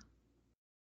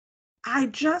 I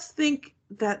just think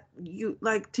that you,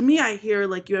 to me, I hear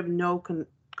you have no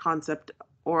concept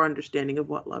or understanding of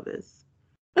what love is.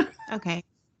 Okay.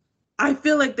 I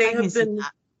feel like they have been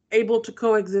able to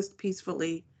coexist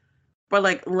peacefully for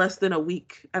less than a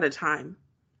week at a time.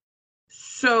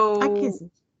 So I can see.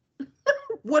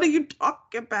 What are you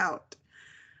talking about?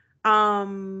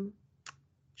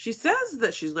 She says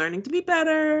that she's learning to be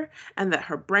better and that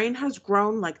her brain has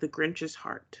grown like the Grinch's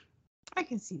heart. I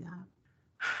can see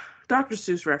that. Dr.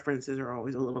 Seuss references are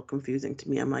always a little confusing to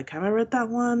me. I'm like, have I read that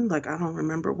one? I don't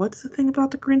remember. What's the thing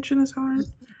about the Grinch and his heart?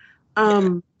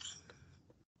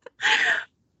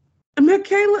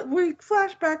 We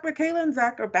flash back. Michaela and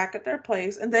Zach are back at their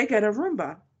place and they get a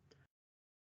Roomba.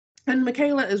 And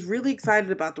Michaela is really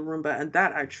excited about the Roomba, and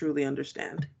that I truly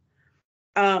understand.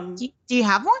 Do you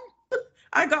have one?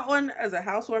 I got one as a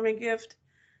housewarming gift,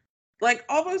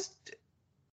 almost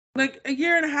a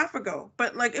year and a half ago.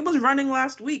 But it was running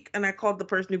last week, and I called the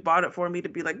person who bought it for me to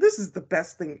be like, this is the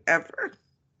best thing ever.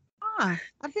 I've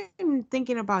been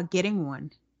thinking about getting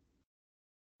one.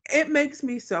 It makes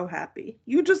me so happy.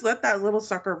 You just let that little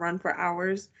sucker run for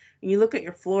hours, and you look at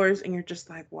your floors, and you're just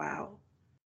like, wow.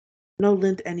 No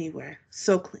lint anywhere.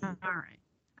 So clean. All right.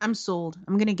 I'm sold.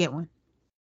 I'm going to get one.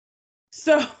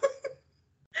 So after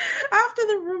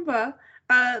the Roomba,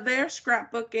 they're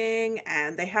scrapbooking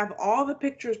and they have all the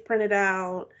pictures printed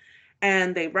out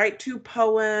and they write 2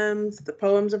 poems. The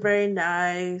poems are very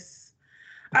nice.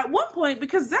 At one point,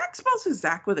 because Zach spells his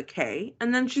Zach with a K,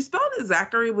 and then she spelled his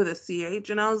Zachary with a CH,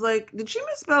 and I was like, did she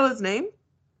misspell his name?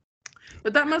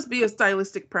 But that must be a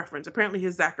stylistic preference. Apparently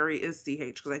his Zachary is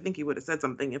CH, because I think he would have said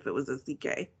something if it was a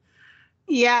CK.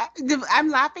 Yeah, I'm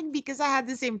laughing because I had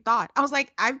the same thought. I was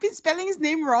like, I've been spelling his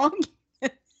name wrong.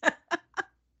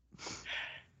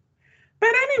 But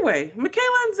anyway,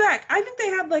 Michaela and Zach, I think they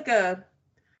had like a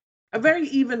very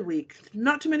even week.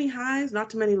 Not too many highs, not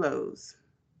too many lows.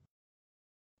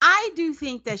 I do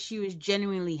think that she was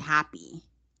genuinely happy.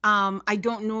 I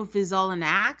don't know if it's all an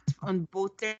act on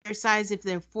both their sides, if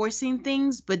they're forcing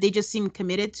things, but they just seem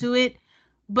committed to it.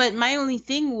 But my only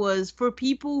thing was for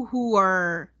people who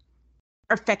are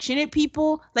affectionate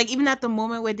people, like even at the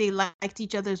moment where they liked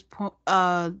each other's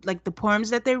like the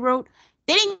poems that they wrote,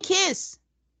 they didn't kiss.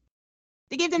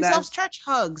 They gave themselves That's church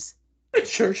hugs.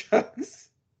 church hugs.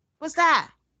 What's that?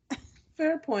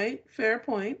 Fair point. Fair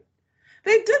point.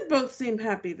 They did both seem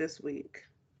happy this week.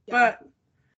 Yeah. But,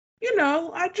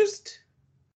 I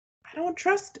don't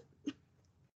trust it.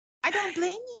 I don't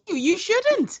blame you. You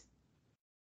shouldn't.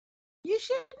 You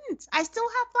shouldn't. I still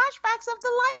have flashbacks of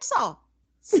the Lysol.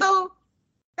 So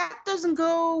that doesn't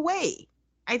go away.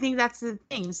 I think that's the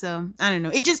thing. So I don't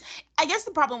know. I guess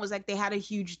the problem was like they had a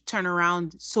huge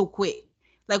turnaround so quick.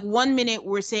 Like 1 minute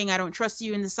we're saying I don't trust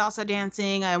you in the salsa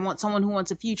dancing. I want someone who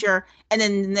wants a future, and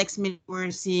then the next minute we're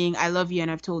seeing I love you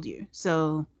and I've told you.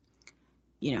 So,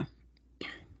 we'll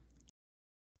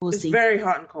It's see. very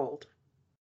hot and cold.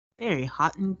 Very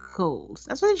hot and cold.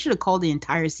 That's what they should have called the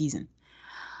entire season.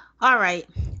 All right.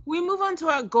 We move on to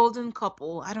our golden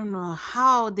couple. I don't know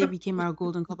how they became our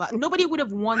golden couple. Nobody would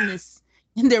have won this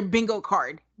in their bingo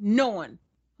card. No one.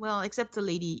 Well, except the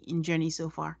lady in Journey so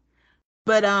far.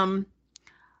 But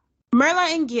Merla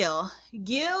and Gil.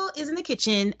 Gil is in the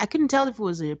kitchen. I couldn't tell if it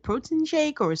was a protein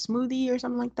shake or a smoothie or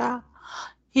something like that.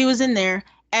 He was in there,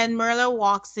 and Merla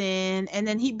walks in, and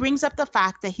then he brings up the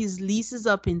fact that his lease is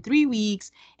up in 3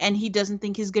 weeks, and he doesn't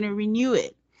think he's going to renew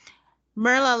it.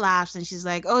 Merla laughs, and she's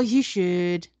like, oh, you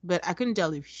should. But I couldn't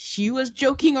tell if she was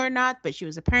joking or not, but she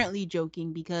was apparently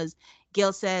joking because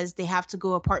Gil says they have to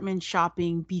go apartment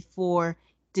shopping before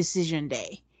decision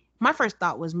day. My first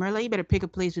thought was, Merla, you better pick a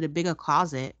place with a bigger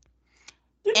closet.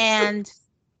 And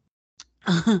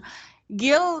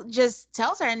Gil just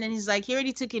tells her, and then he's like, he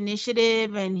already took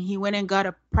initiative and he went and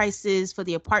got prices for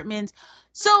the apartments.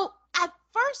 So at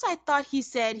first I thought he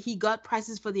said he got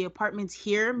prices for the apartments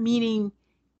here, meaning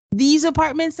these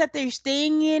apartments that they're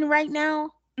staying in right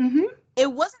now. Mm-hmm.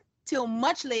 It wasn't till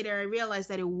much later I realized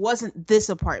that it wasn't this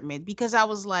apartment, because I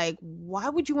was like, why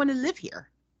would you want to live here?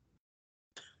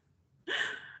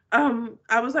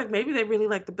 I was like, maybe they really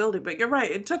like the building, but you're right.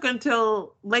 It took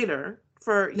until later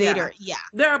Yeah.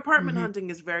 Their apartment hunting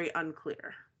is very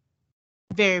unclear.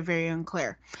 Very, very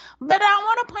unclear. But I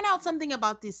want to point out something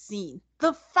about this scene.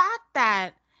 The fact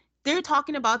that they're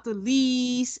talking about the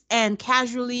lease and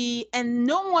casually, and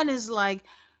no one is like,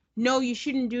 no, you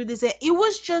shouldn't do this. It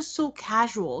was just so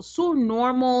casual, so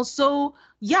normal. So,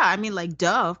 yeah, I mean, like,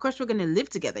 duh, of course we're going to live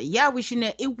together. Yeah, we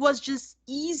shouldn't. It was just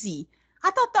easy. I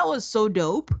thought that was so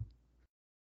dope.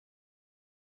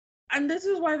 And this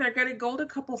is why they're getting golden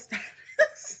couple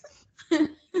status.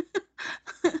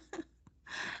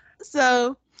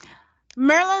 So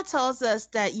Merla tells us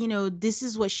that, this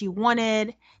is what she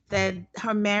wanted, that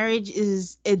her marriage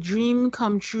is a dream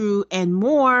come true and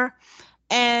more.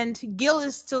 And Gil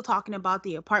is still talking about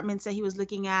the apartments that he was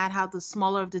looking at, how the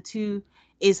smaller of the two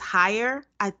is higher.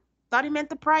 I thought he meant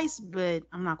the price, but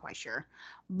I'm not quite sure.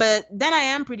 But then I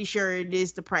am pretty sure it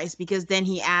is the price, because then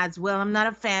he adds, well, I'm not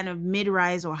a fan of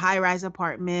mid-rise or high-rise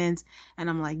apartments. And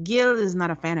I'm like, Gil is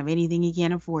not a fan of anything he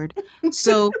can't afford.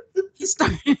 So he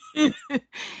starts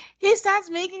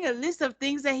making a list of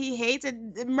things that he hates,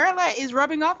 and Merla is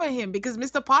rubbing off on him because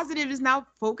Mr. Positive is now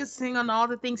focusing on all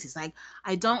the things. He's like,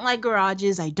 I don't like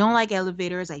garages, I don't like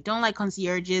elevators, I don't like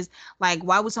concierges. Like,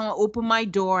 why would someone open my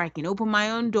door? I can open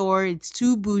my own door. It's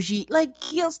too bougie. Like,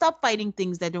 he'll stop fighting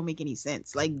things that don't make any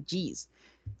sense. Like, geez,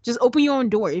 just open your own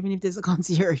door, even if there's a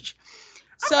concierge.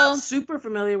 I'm not super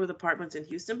familiar with apartments in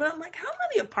Houston, but I'm like, how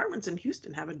many apartments in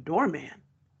Houston have a doorman?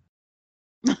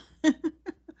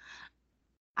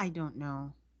 I don't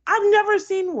know. I've never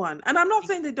seen one. And I'm not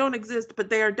saying they don't exist, but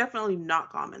they are definitely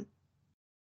not common.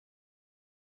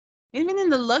 Even in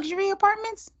the luxury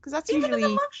apartments? Because that's Even usually... in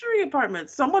the luxury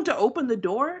apartments. Someone to open the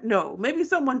door? No. Maybe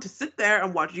someone to sit there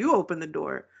and watch you open the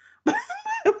door.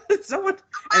 Someone...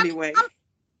 Anyway.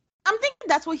 I'm thinking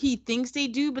that's what he thinks they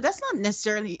do, but that's not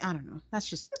necessarily... I don't know. That's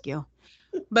just skill.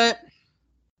 But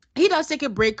he does take a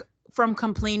break from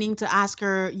complaining to ask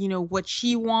her, what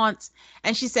she wants.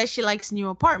 And she says she likes new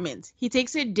apartments. He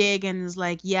takes a dig and is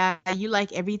like, yeah, you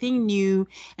like everything new.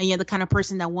 And you're the kind of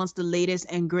person that wants the latest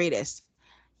and greatest.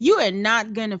 You are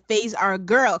not going to phase our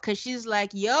girl because she's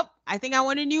like, yup, I think I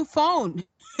want a new phone.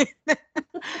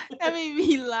 That made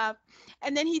me laugh.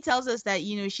 And then he tells us that,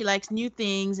 she likes new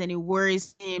things and it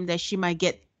worries him that she might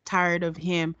get tired of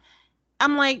him.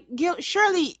 I'm like, Gil,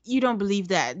 surely you don't believe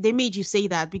that. They made you say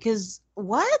that because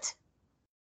what?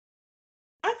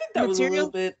 I think that was a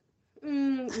little Material?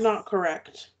 bit not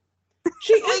correct.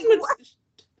 She Like is what?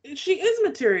 she is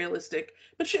materialistic,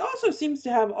 but she also seems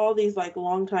to have all these like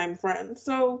longtime friends.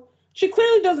 So she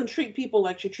clearly doesn't treat people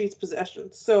like she treats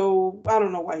possessions. So I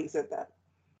don't know why he said that.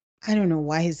 I don't know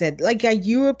why he said, like, are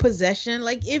you a possession?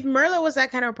 Like, if Merla was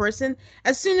that kind of person,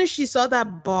 as soon as she saw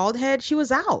that bald head, she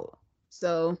was out.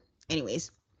 So, anyways.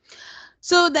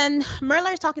 So then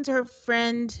Merla is talking to her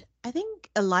friend, I think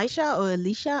Elisha or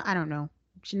Alicia, I don't know.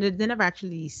 They never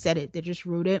actually said it, they just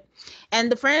wrote it.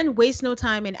 And the friend wastes no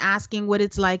time in asking what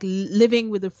it's like living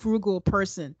with a frugal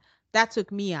person. That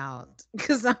took me out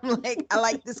because I'm like, I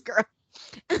like this girl.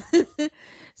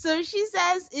 So she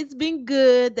says it's been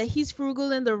good, that he's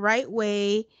frugal in the right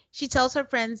way. She tells her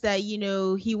friends that,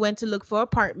 he went to look for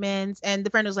apartments. And the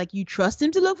friend was like, you trust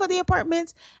him to look for the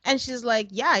apartments? And she's like,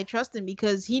 yeah, I trust him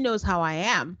because he knows how I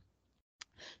am.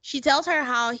 She tells her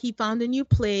how he found a new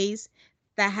place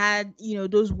that had,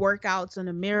 those workouts on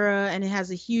a mirror, and it has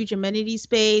a huge amenity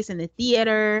space and a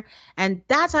theater. And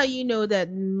that's how you know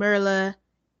that Merla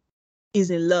is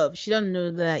in love. She doesn't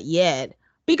know that yet.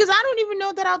 Because I don't even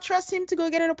know that I'll trust him to go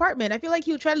get an apartment. I feel like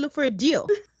he'll try to look for a deal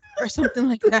or something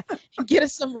like that and get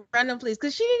us some random place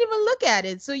because she didn't even look at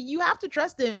it. So you have to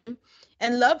trust him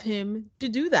and love him to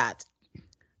do that.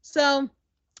 So,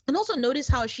 and also notice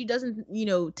how she doesn't,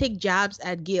 take jabs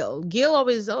at Gil. Gil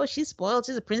always, oh, she's spoiled,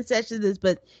 she's a princess, she's this,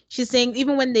 but she's saying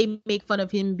even when they make fun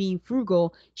of him being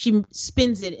frugal, she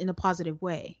spins it in a positive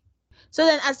way. So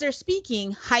then, as they're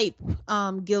speaking, Hype,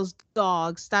 Gil's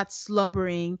dog, starts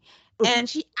slobbering, and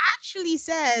she actually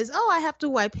says, "Oh, I have to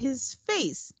wipe his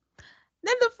face."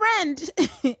 Then the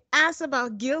friend asks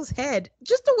about Gil's head.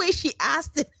 Just the way she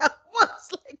asked it, I was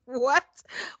like, "What?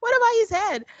 What about his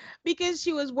head?" Because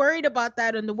she was worried about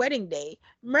that on the wedding day.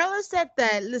 Merla said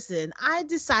that, "Listen, I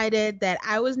decided that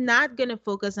I was not gonna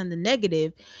focus on the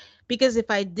negative." Because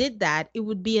if I did that, it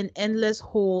would be an endless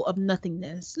hole of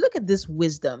nothingness. Look at this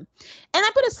wisdom. And I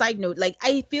put a side note, like,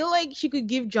 I feel like she could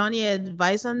give Johnny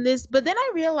advice on this, but then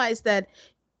I realized that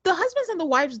the husbands and the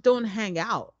wives don't hang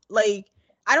out. Like,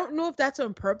 I don't know if that's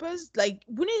on purpose. Like,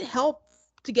 wouldn't it help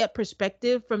to get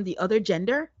perspective from the other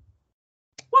gender?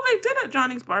 Well, they did at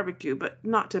Johnny's barbecue, but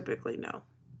not typically, no.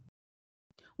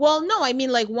 Well, no, I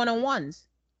mean like one-on-ones.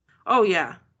 Oh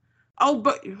yeah. Oh,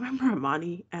 but you remember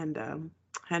Amani and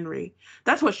Henry?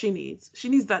 That's what she needs. She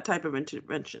needs that type of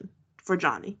intervention for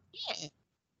Johnny. Yeah. Just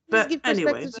But give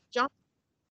perspective anyways, to John.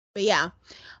 But yeah.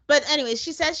 But anyways,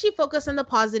 she says she focused on the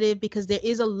positive because there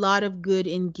is a lot of good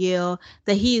in Gil,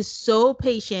 that he is so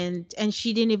patient, and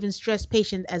she didn't even stress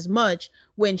patient as much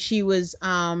when she was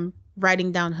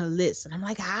writing down her list. And I'm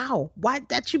like, how? Why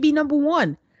that should be number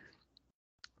one?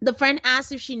 The friend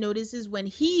asks if she notices when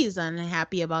he is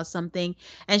unhappy about something,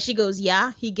 and she goes,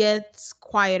 yeah, he gets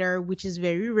quieter, which is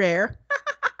very rare.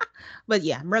 But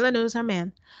yeah, Merla knows her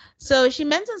man. So she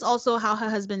mentions also how her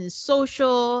husband is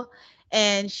social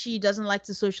and she doesn't like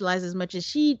to socialize as much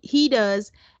as he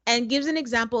does, and gives an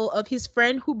example of his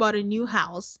friend who bought a new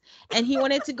house and he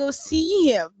wanted to go see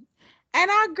him.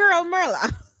 And our girl Merla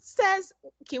says,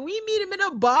 can we meet him in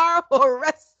a bar or a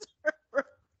restaurant?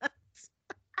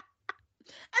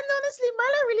 And honestly,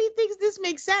 Merla really thinks this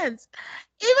makes sense.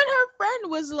 Even her friend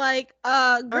was like,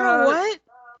 girl, uh, what?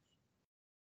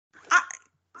 I,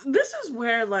 this is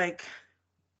where like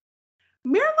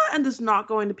Mirla and this not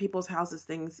going to people's houses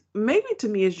things maybe to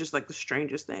me is just like the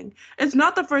strangest thing. It's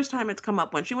not the first time it's come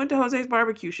up. When she went to Jose's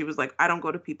barbecue, she was like, I don't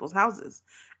go to people's houses.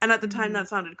 And at the time Mhm. that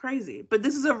sounded crazy. But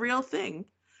this is a real thing.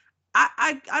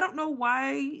 I don't know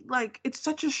why, like, it's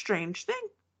such a strange thing.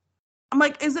 I'm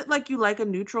like, is it like you like a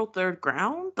neutral third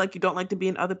ground? Like you don't like to be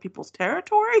in other people's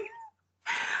territory?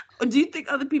 Do you think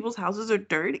other people's houses are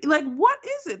dirty? Like, what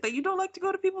is it that you don't like to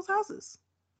go to people's houses?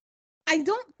 I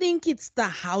don't think it's the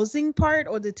housing part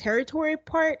or the territory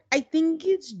part. I think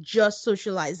it's just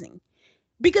socializing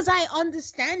because I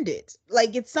understand it.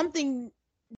 Like it's something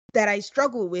that I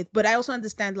struggle with, but I also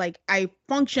understand like I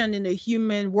function in a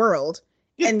human world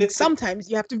And sometimes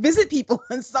you have to visit people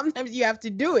and sometimes you have to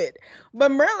do it.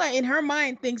 But Merla, in her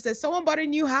mind, thinks that someone bought a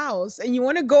new house and you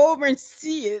want to go over and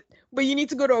see it, but you need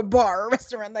to go to a bar or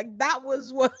restaurant. Like that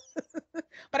was what.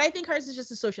 But I think hers is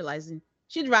just a socializing.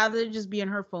 She'd rather just be on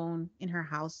her phone in her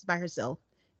house by herself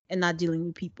and not dealing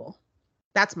with people.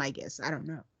 That's my guess. I don't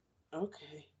know.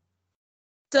 Okay.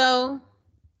 So,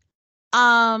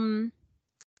 um,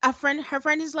 her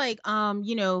friend is like,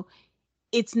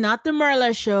 it's not the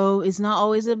Merla show. It's not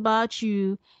always about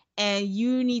you. And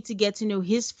you need to get to know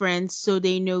his friends so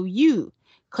they know you.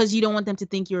 Because you don't want them to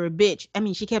think you're a bitch. I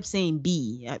mean, she kept saying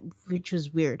B, which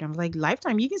was weird. I'm like,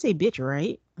 Lifetime, you can say bitch,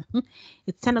 right?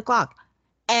 It's 10 o'clock.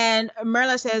 And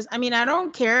Merla says, I mean, I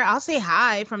don't care. I'll say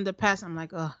hi from the past. I'm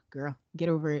like, oh, girl, get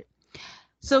over it.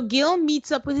 So Gil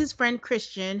meets up with his friend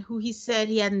Christian, who he said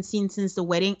he hadn't seen since the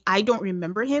wedding. I don't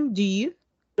remember him. Do you?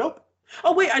 Nope.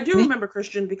 Oh, wait, I do remember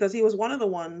Christian because he was one of the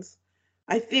ones,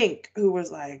 I think, who was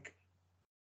like,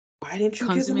 why didn't you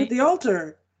kiss him at Consummate. the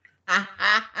altar?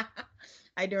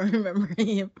 I don't remember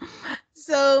him.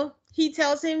 So he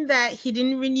tells him that he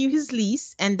didn't renew his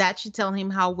lease and that should tell him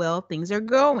how well things are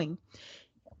going.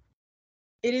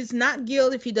 It is not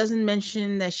Gil if he doesn't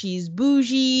mention that she's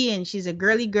bougie and she's a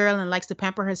girly girl and likes to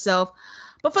pamper herself.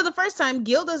 But for the first time,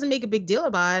 Gil doesn't make a big deal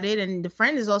about it. And the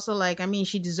friend is also like, I mean,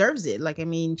 she deserves it. Like, I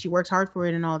mean, she works hard for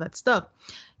it and all that stuff.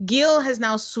 Gil has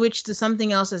now switched to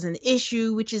something else as an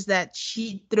issue, which is that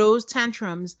she throws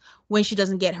tantrums when she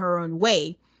doesn't get her own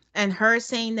way. And her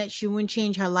saying that she wouldn't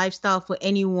change her lifestyle for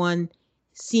anyone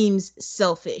seems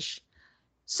selfish.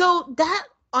 So that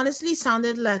honestly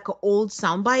sounded like an old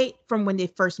soundbite from when they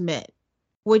first met.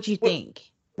 What'd you What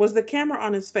think? was the camera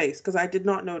on his face? Because I did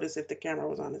not notice if the camera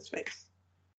was on his face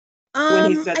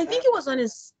when he said I think that. it was on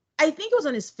his I think it was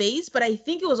on his face, but I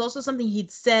think it was also something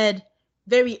he'd said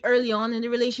very early on in the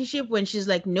relationship when she's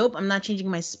like, "Nope, I'm not changing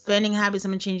my spending habits,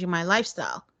 I'm changing my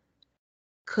lifestyle."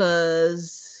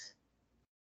 Cause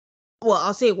well,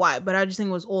 I'll say why, but I just think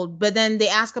it was old. But then they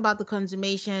ask about the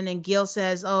consummation, and Gil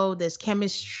says, "Oh, there's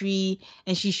chemistry,"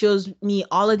 and she shows me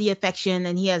all of the affection,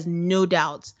 and he has no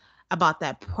doubts about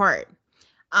that part.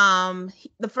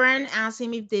 The friend asked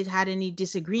him if they'd had any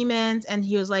disagreements, and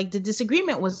he was like, the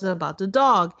disagreement was about the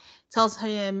dog. Tells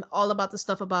him all about the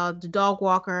stuff about the dog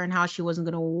walker and how she wasn't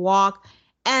gonna walk,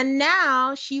 and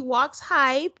now she walks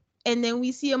hype. And then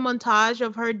we see a montage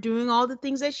of her doing all the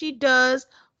things that she does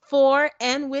for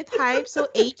and with hype. So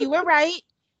eight, you were right.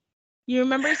 You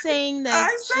remember saying that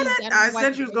I said she's it. got to I watch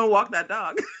said she was this. going to walk that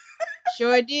dog.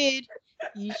 Sure did.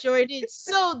 You sure did.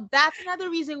 So that's another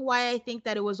reason why I think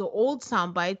that it was an old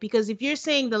soundbite. Because if you're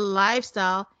saying the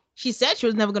lifestyle, she said she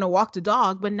was never going to walk the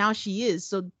dog, but now she is.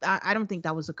 So I don't think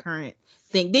that was a current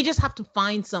thing. They just have to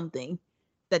find something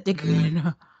that they're going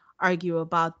to argue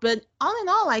about. But all in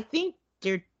all, I think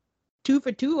they're 2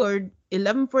 for 2 or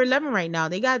 11 for 11 right now.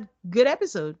 They got good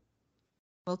episode.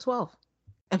 Well, 12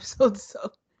 episodes.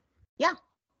 So yeah.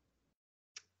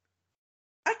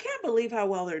 I can't believe how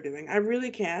well they're doing. I really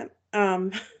can't.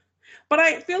 But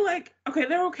I feel like, okay,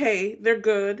 they're okay. They're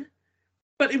good.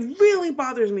 But it really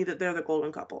bothers me that they're the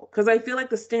golden couple because I feel like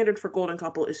the standard for golden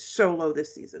couple is so low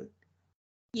this season.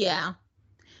 Yeah.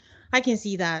 I can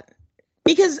see that.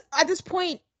 Because at this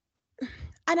point,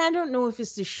 and I don't know if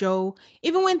it's the show,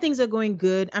 even when things are going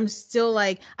good, I'm still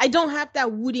like, I don't have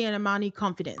that Woody and Amani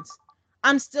confidence.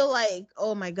 I'm still like,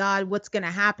 oh my God, what's going to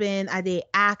happen? Are they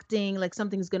acting like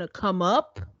something's going to come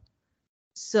up?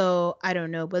 So I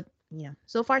don't know. But yeah,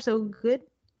 so far so good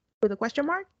with a question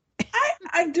mark.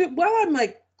 I do, while I'm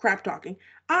like crap talking,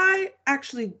 I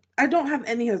don't have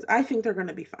any, I think they're going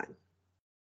to be fine.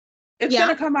 It's going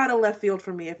Yeah. to come out of left field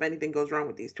for me if anything goes wrong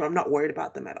with these two. I'm not worried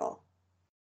about them at all.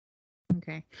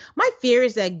 Okay. My fear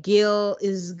is that Gil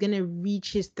is going to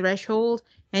reach his threshold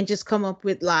and just come up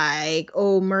with like,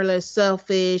 oh, Merla's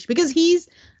selfish because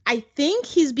I think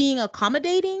he's being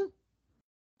accommodating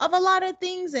of a lot of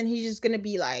things and he's just going to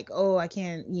be like, oh, I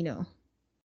can't,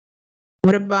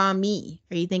 what about me?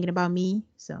 Are you thinking about me?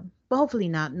 So, but hopefully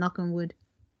not, knock on wood.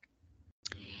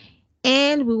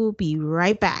 And we will be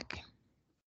right back.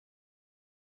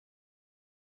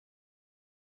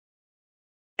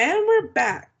 And we're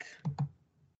back.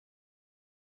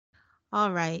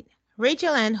 All right.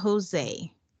 Rachel and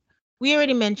Jose. We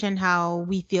already mentioned how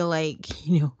we feel like,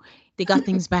 they got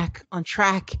things back on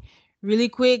track really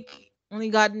quick. Only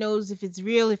God knows if it's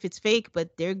real, if it's fake,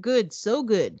 but they're good. So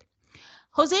good.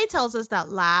 Jose tells us that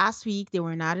last week they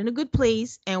were not in a good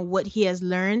place. And what he has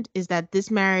learned is that this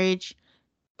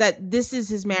is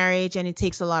his marriage and it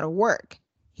takes a lot of work.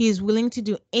 He is willing to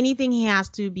do anything he has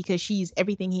to because she's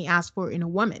everything he asked for in a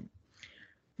woman.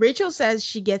 Rachel says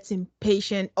she gets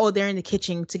impatient. Oh, they're in the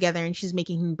kitchen together and she's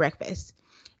making him breakfast.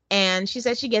 And she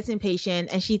says she gets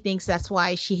impatient and she thinks that's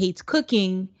why she hates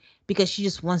cooking because she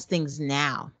just wants things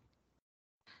now.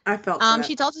 I felt that.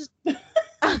 She tells us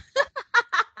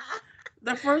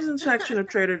The frozen section of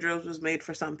Trader Joe's was made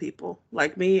for some people,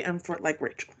 like me and for like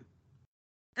Rachel.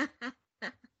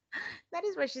 that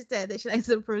is what she said, that she likes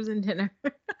the frozen dinner.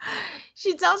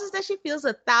 She tells us that she feels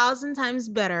 1,000 times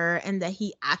better and that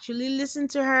he actually listened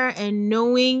to her, and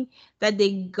knowing that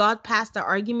they got past the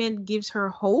argument gives her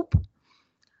hope.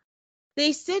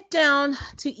 They sit down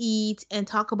to eat and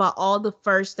talk about all the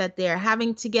firsts that they're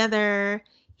having together.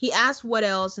 He asked what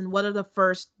else and what are the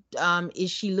first is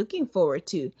she looking forward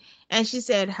to. And she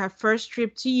said her first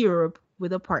trip to Europe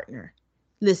with a partner.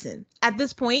 Listen, at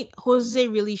this point, Jose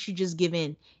really should just give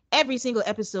in. Every single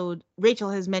episode, Rachel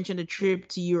has mentioned a trip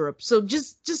to Europe. So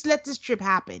just let this trip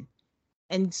happen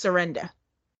and surrender.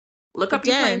 Look But up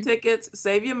your plane then, tickets,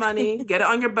 save your money, get it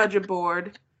on your budget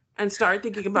board, and start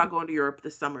thinking about going to Europe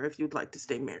this summer if you'd like to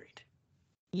stay married.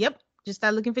 yep, just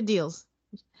start looking for deals.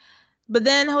 But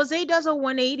then Jose does a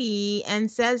 180 and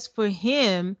says for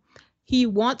him, he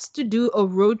wants to do a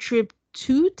road trip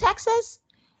to Texas.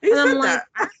 He And I'm said like,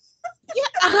 that. yeah,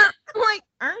 I'm like,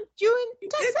 aren't you in You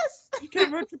did. Texas? You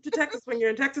can't road trip to Texas when you're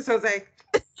in Texas, Jose.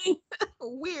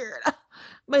 Weird.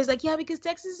 But he's like, yeah, because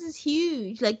Texas is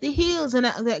huge, like the hills. And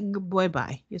I'm like, boy,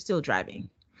 bye. You're still driving.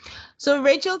 So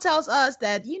Rachel tells us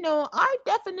that, our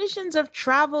definitions of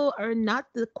travel are not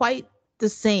quite the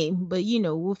same, but,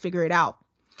 we'll figure it out.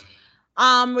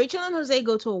 Rachel and Jose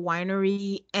go to a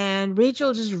winery, and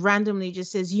Rachel just randomly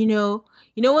just says,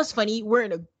 what's funny? We're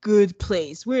in a good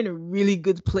place. We're in a really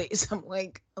good place. I'm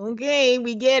like, okay,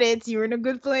 we get it. You're in a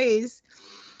good place.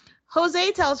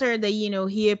 Jose tells her that,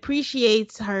 he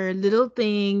appreciates her little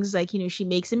things, like, she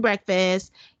makes him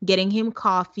breakfast, getting him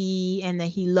coffee, and that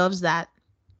he loves that.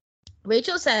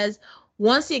 Rachel says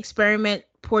once the experiment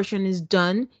portion is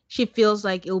done, she feels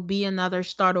like it'll be another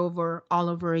start over all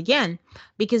over again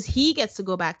because he gets to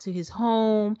go back to his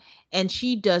home and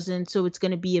she doesn't. So it's going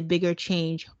to be a bigger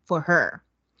change for her.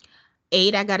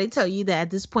 Aid, I got to tell you that at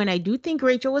this point, I do think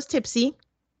Rachel was tipsy.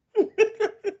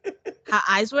 Her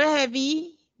eyes were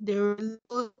heavy. They were a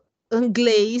little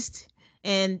unglazed.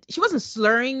 And she wasn't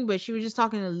slurring, but she was just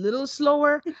talking a little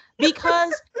slower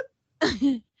because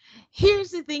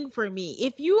here's the thing for me.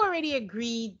 If you already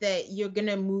agreed that you're going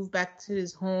to move back to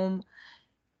his home,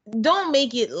 don't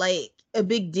make it like a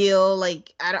big deal.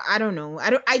 Like, I don't know.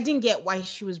 I didn't get why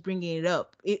she was bringing it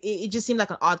up. It just seemed like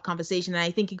an odd conversation. And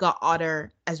I think it got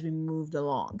odder as we moved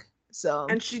along. So,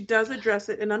 And she does address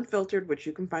it in Unfiltered, which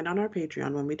you can find on our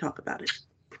Patreon when we talk about it.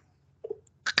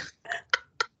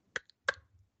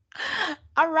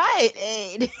 all right,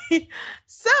 Aid.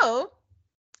 So,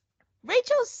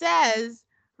 Rachel says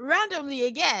randomly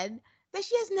again that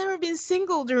she has never been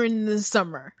single during the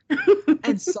summer.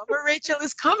 And summer Rachel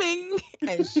is coming.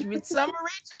 And with summer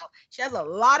Rachel, she has a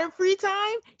lot of free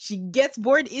time. She gets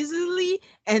bored easily.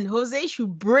 And Jose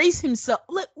should brace himself.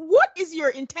 Like, what is your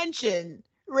intention,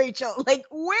 Rachel? Like,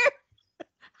 where?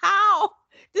 How?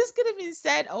 This could have been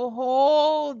said a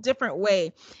whole different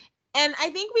way. And I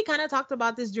think we kind of talked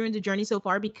about this during the journey so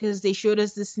far because they showed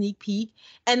us the sneak peek.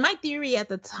 And my theory at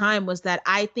the time was that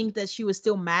I think that she was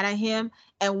still mad at him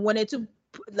and wanted to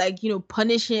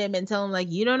punish him and tell him like,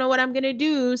 you don't know what I'm going to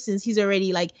do, since he's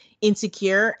already like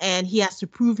insecure and he has to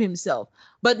prove himself.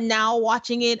 But now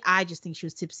watching it, I just think she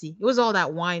was tipsy. It was all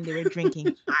that wine they were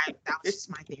drinking. That was just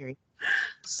my theory.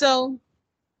 So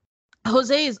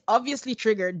Jose is obviously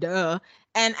triggered, duh,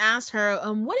 and asked her,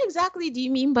 what exactly do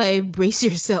you mean by brace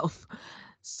yourself?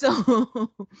 So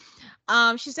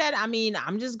she said, I mean,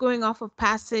 I'm just going off of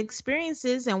past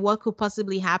experiences and what could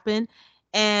possibly happen.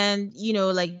 And,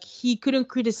 like he couldn't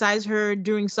criticize her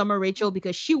during summer, Rachel,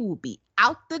 because she will be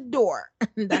out the door.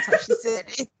 That's how she said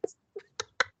it.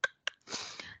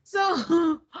 So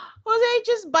Jose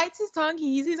just bites his tongue.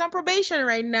 He's on probation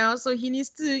right now. So he needs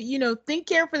to, think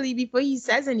carefully before he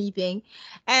says anything.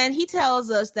 And he tells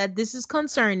us that this is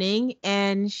concerning.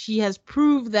 And she has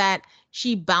proved that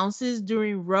she bounces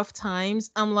during rough times.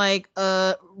 I'm like,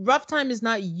 rough time is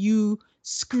not you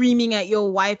screaming at your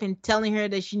wife and telling her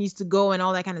that she needs to go and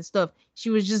all that kind of stuff. She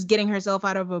was just getting herself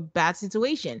out of a bad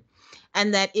situation.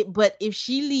 And but if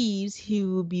she leaves, he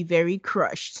will be very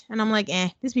crushed. And I'm like,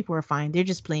 these people are fine. They're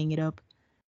just playing it up.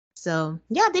 So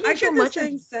yeah, they didn't show much. I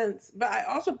get the same sense, but it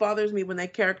also bothers me when they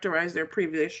characterize their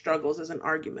previous struggles as an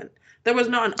argument. There was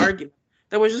not an argument.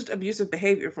 There was just abusive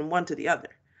behavior from one to the other.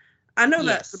 I know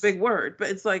that's a big word, but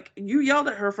it's like you yelled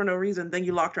at her for no reason, then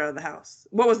you locked her out of the house.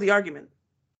 What was the argument?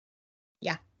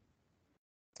 Yeah.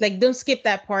 Like, don't skip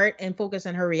that part and focus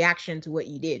on her reaction to what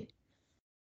you did.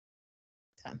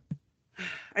 So.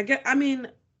 I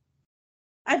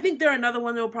think they're another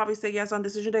one that will probably say yes on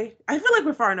decision day. I feel like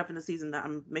we're far enough in the season that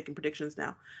I'm making predictions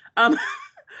now.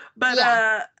 But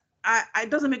Yeah. it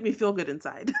doesn't make me feel good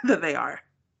inside that they are.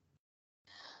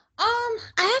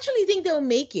 I actually think they'll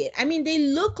make it. I mean, they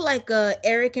look like a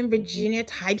Eric and Virginia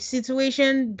type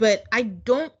situation, but I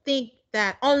don't think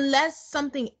that unless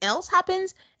something else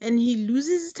happens and he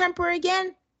loses his temper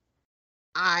again,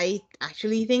 I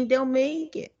actually think they'll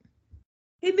make it.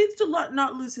 He needs to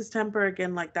not lose his temper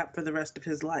again like that for the rest of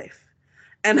his life.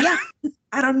 And Yeah,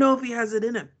 I don't know if he has it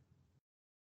in him.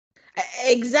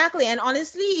 exactly. And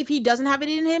honestly, if he doesn't have it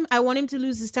in him, I want him to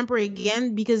lose his temper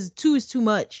again because two is too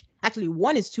much. Actually,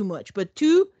 one is too much, but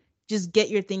two, just get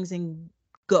your things and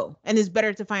go. And it's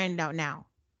better to find out now.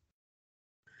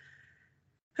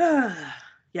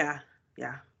 Yeah.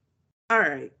 All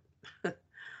right.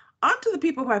 On to the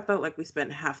people who I felt like we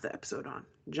spent half the episode on.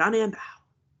 Johnny and Bao.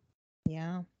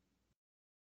 Yeah.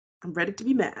 I'm ready to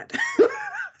be mad.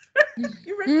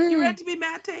 You ready to be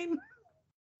mad, Tane?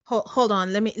 Hold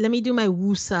on. Let me do my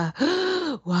woosa.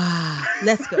 Wow.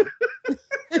 Let's go.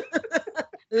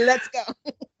 Let's go.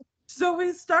 So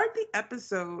we start the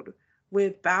episode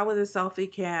with Bao with a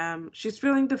selfie cam. She's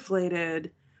feeling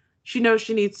deflated. She knows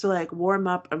she needs to like warm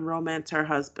up and romance her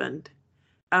husband.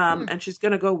 And she's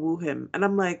gonna go woo him. And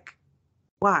I'm like,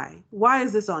 why? Why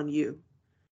is this on you?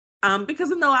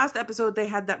 Because in the last episode they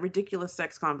had that ridiculous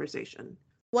sex conversation.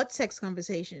 What sex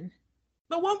conversation?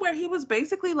 The one where he was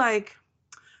basically like,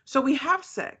 so we have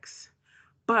sex,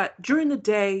 but during the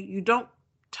day you don't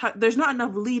there's not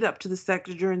enough lead up to the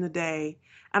sex during the day,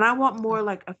 and I want more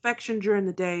like affection during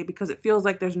the day because it feels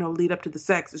like there's no lead up to the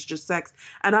sex, it's just sex.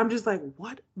 And I'm just like,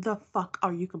 what the fuck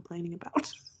are you complaining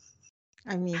about?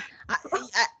 I mean,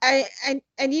 I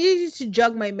needed you to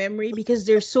jog my memory because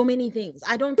there's so many things.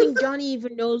 I don't think Johnny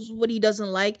even knows what he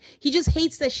doesn't like. He just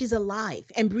hates that she's alive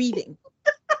and breathing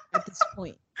at this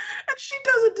point. And she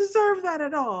doesn't deserve that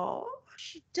at all.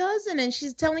 She doesn't, and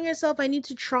she's telling herself, I need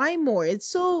to try more. It's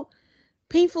so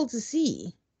painful to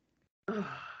see.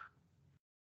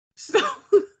 So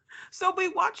so we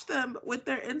watch them with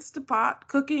their Instapot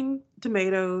cooking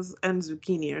tomatoes and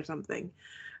zucchini or something.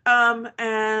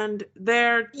 And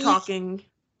they're talking.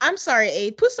 I'm sorry,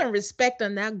 Aid. Put some respect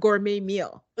on that gourmet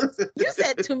meal. You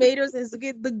said tomatoes and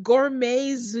zucchini, the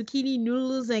gourmet zucchini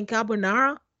noodles and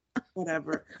carbonara.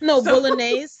 Whatever. No,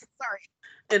 bolognese. Sorry.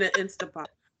 In an Instapot.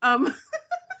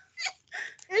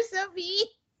 You're so mean.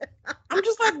 I'm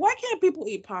just like, why can't people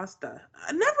eat pasta?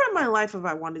 Never in my life have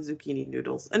I wanted zucchini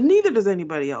noodles, and neither does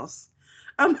anybody else.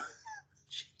 As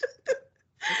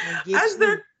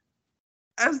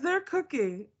they're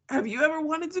cooking, have you ever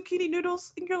wanted zucchini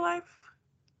noodles in your life?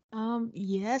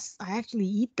 Yes, I actually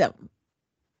eat them.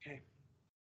 Okay.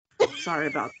 Sorry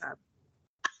about that.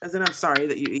 As in, I'm sorry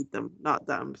that you eat them, not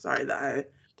that I'm sorry that I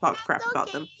talk crap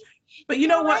about them. But you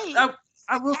know what? Right.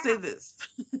 I will say this.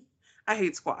 I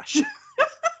hate squash.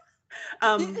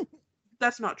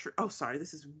 That's not true. Oh, sorry.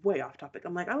 This is way off topic.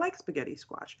 I'm like, I like spaghetti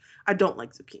squash. I don't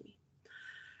like zucchini.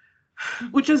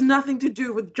 Which has nothing to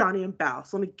do with Johnny and Bao.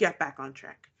 So let me get back on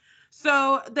track.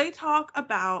 So they talk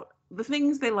about the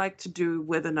things they like to do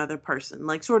with another person,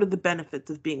 like sort of the benefits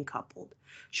of being coupled.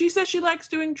 She says she likes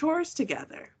doing chores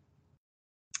together.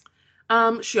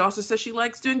 She also says she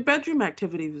likes doing bedroom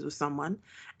activities with someone.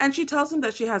 And she tells him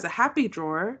that she has a happy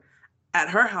drawer at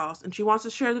her house and she wants to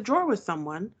share the drawer with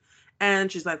someone.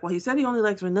 And she's like, well, he said he only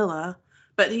likes vanilla,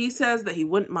 but he says that he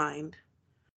wouldn't mind.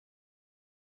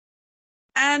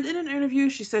 And in an interview,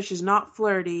 she says she's not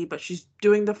flirty, but she's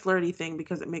doing the flirty thing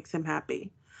because it makes him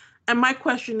happy. And my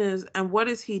question is, and what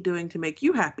is he doing to make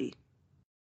you happy?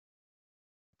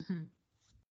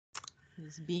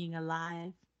 He's being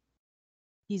alive.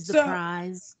 He's the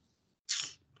prize.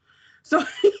 So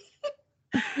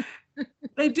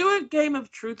they do a game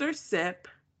of truth or sip.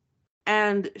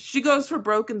 And she goes for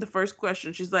broke in the first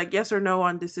question. She's like, yes or no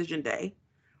on decision day.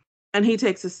 And he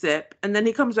takes a sip. And then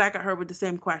he comes back at her with the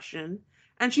same question.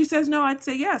 And she says, no, I'd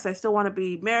say yes. I still want to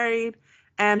be married.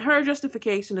 And her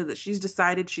justification is that she's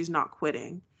decided she's not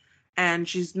quitting. And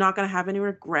she's not going to have any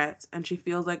regrets. And she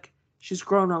feels like she's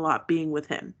grown a lot being with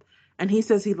him. And he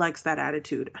says he likes that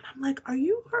attitude. And I'm like, are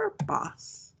you her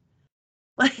boss?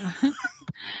 Like...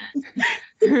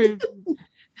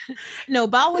 No,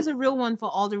 Bao was a real one for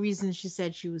all the reasons she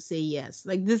said she would say yes.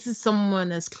 Like, this is someone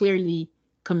that's clearly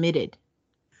committed.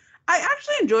 I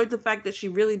actually enjoyed the fact that she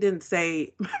really didn't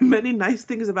say many nice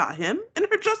things about him in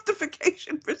her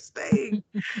justification for staying.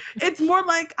 It's more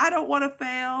like, I don't want to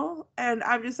fail, and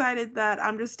I've decided that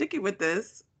I'm just sticking with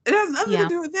this. It has nothing to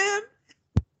do with him.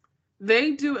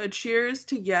 They do a cheers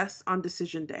to yes on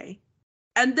decision day.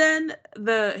 And then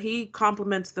he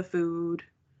compliments the food.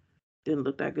 Didn't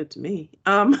look that good to me.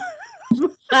 And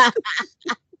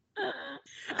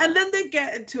then they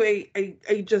get into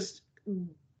a just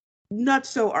not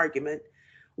so argument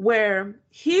where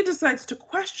he decides to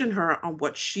question her on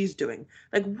what she's doing.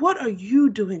 Like, what are you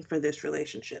doing for this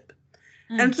relationship?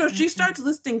 And so she starts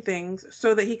listing things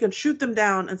so that he can shoot them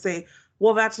down and say,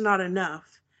 well, that's not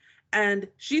enough. And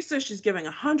she says she's giving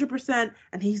 100%.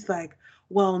 And he's like,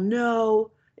 well,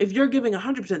 no, if you're giving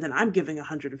 100%, then I'm giving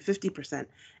 150%.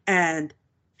 And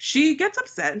she gets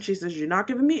upset and she says, you're not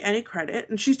giving me any credit.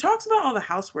 And she talks about all the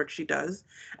housework she does.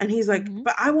 And he's like,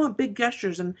 but I want big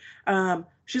gestures. And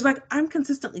she's like, I'm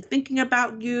consistently thinking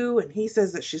about you. And he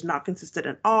says that she's not consistent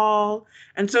at all.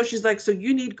 And so she's like, so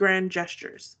you need grand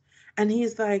gestures. And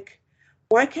he's like,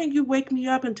 why can't you wake me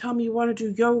up and tell me you want to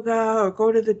do yoga or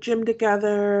go to the gym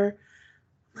together?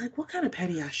 Like, what kind of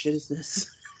petty ass shit is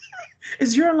this?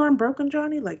 Is your alarm broken,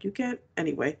 Johnny? Like, you can't.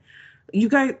 Anyway, you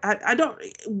guys, I don't,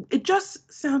 it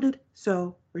just sounded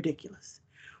so ridiculous.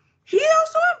 He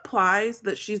also implies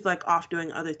that she's like off doing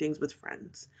other things with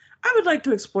friends. I would like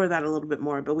to explore that a little bit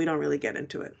more, but we don't really get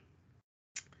into it.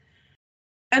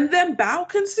 And then Bao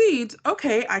concedes,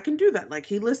 okay, I can do that. Like,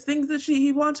 he lists things that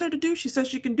he wants her to do. She says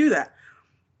she can do that.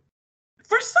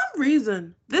 For some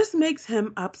reason, this makes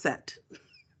him upset.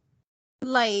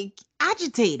 Like,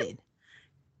 agitated.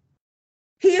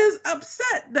 He is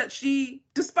upset that she,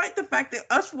 despite the fact that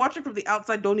us watching from the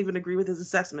outside don't even agree with his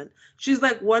assessment, she's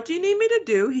like, what do you need me to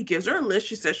do? He gives her a list.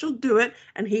 She says she'll do it.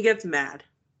 And he gets mad.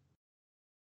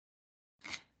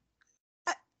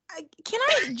 Can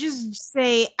I just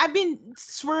say, I've been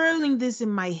swirling this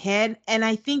in my head, and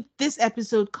I think this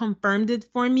episode confirmed it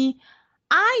for me.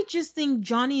 I just think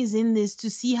Johnny is in this to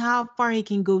see how far he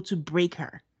can go to break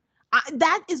her.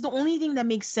 That is the only thing that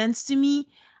makes sense to me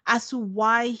as to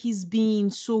why he's being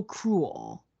so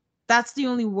cruel. That's the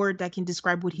only word that can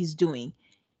describe what he's doing.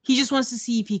 He just wants to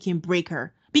see if he can break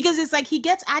her. Because it's like he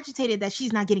gets agitated that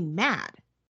she's not getting mad.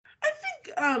 I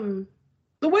think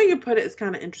the way you put it is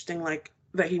kind of interesting, like,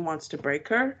 that he wants to break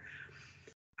her.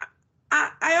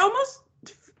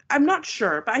 I'm not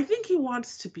sure, but I think he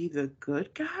wants to be the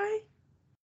good guy.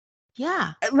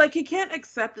 Yeah. Like, he can't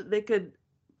accept that they could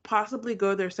possibly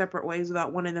go their separate ways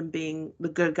without one of them being the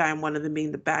good guy and one of them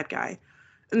being the bad guy.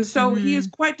 And so he is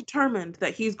quite determined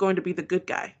that he's going to be the good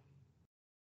guy.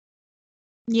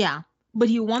 Yeah. But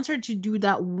he wants her to do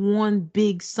that one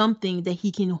big something that he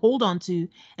can hold on to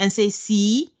and say,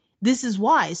 see, this is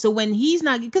why. So when he's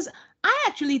not, because I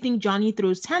actually think Johnny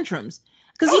throws tantrums.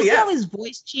 Because you see how his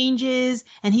voice changes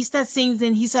and he starts singing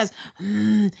and he says,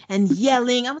 and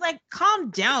yelling. I'm like,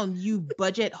 calm down, you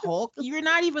budget Hulk. You're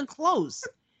not even close.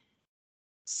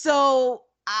 So,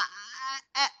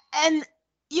 and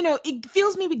you know, it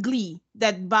fills me with glee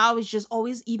that Bao is just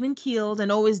always even keeled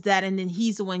and always that, and then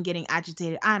he's the one getting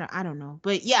agitated. I don't know,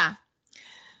 but yeah.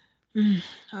 All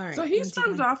right. So he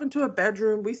storms off into a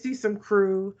bedroom. We see some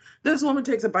crew. This woman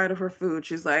takes a bite of her food.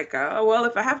 She's like, oh, well,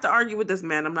 if I have to argue with this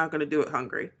man, I'm not going to do it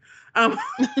hungry. Then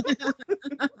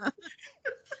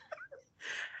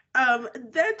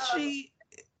she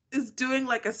is doing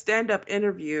like a stand-up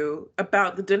interview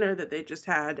about the dinner that they just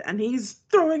had, and he's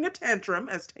throwing a tantrum,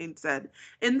 as Tane said,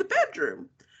 in the bedroom.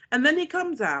 And then he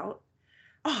comes out.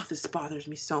 Oh, this bothers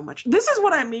me so much. This is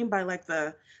what I mean by like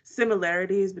the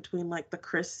similarities between like the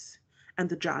Chris and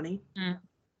the Johnny.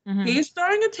 Mm-hmm. He's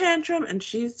throwing a tantrum and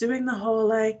she's doing the whole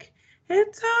like,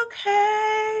 it's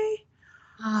okay.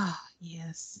 Ah,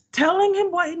 yes. Telling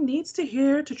him what he needs to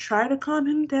hear to try to calm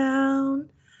him down.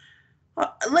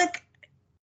 Like,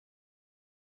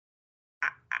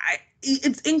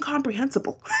 it's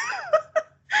incomprehensible.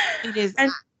 It is.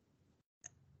 And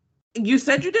you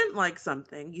said you didn't like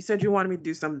something. You said you wanted me to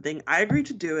do something. I agreed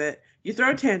to do it. You throw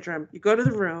a tantrum. You go to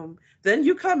the room. Then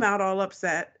you come out all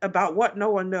upset about what no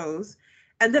one knows.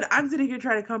 And then I'm sitting here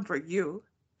trying to comfort you.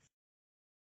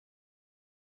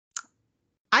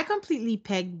 I completely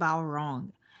pegged Bao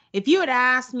wrong. If you had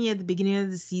asked me at the beginning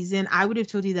of the season, I would have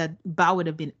told you that Bao would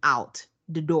have been out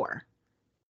the door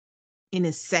in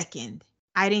a second.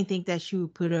 I didn't think that she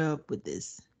would put up with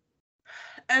this.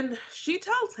 And she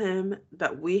tells him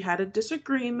that we had a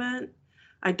disagreement.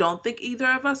 I don't think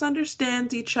either of us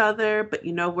understands each other, but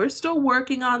you know, we're still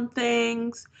working on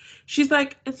things. She's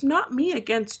like, it's not me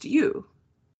against you.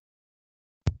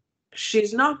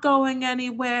 She's not going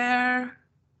anywhere.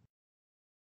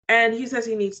 And he says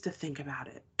he needs to think about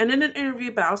it. And in an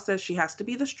interview, Bao says she has to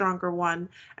be the stronger one,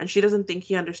 and she doesn't think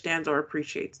he understands or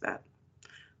appreciates that.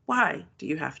 Why do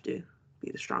you have to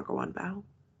be the stronger one, Bao?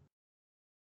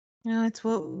 No, it's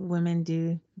what women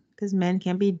do because men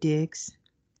can be dicks,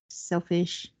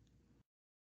 selfish.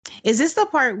 Is this the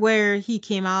part where he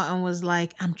came out and was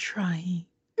like, I'm trying?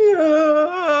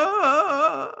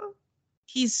 Yeah.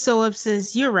 He's so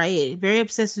obsessed. You're right. Very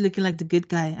obsessed with looking like the good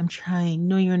guy. I'm trying.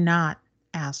 No, you're not,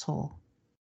 asshole.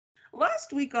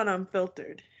 Last week on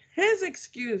Unfiltered, his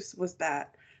excuse was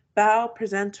that Bao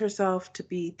presents herself to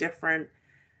be different,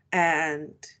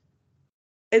 and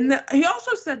he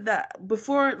also said that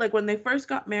before, like when they first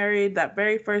got married, that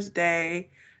very first day,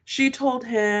 she told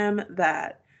him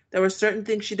that there were certain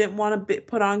things she didn't want to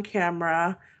put on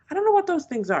camera. I don't know what those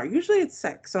things are. Usually it's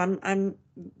sex, so I'm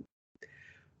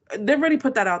they've already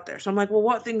put that out there. So I'm like, well,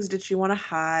 what things did she want to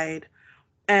hide?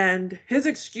 And his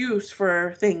excuse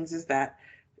for things is that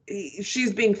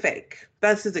she's being fake.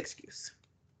 That's his excuse.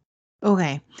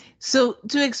 Okay. So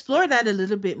to explore that a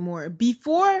little bit more,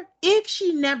 before, if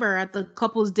she never at the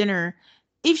couple's dinner,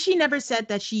 if she never said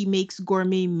that she makes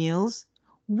gourmet meals,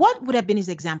 what would have been his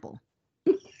example?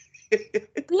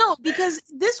 No, because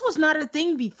this was not a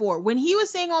thing before. When he was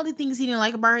saying all the things he didn't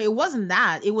like about her, it wasn't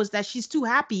that. It was that she's too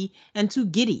happy and too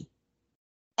giddy.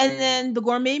 And then the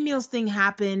gourmet meals thing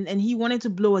happened, and he wanted to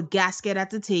blow a gasket at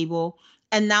the table.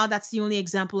 And now that's the only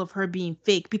example of her being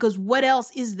fake. Because what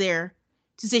else is there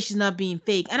to say she's not being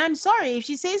fake? And I'm sorry, if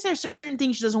she says there's certain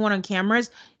things she doesn't want on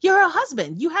cameras, you're her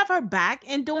husband. You have her back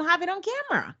and don't have it on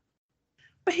camera.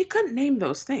 But he couldn't name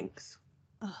those things.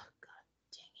 Oh, God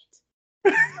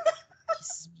dang it.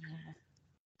 Pisses me off.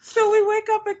 So we wake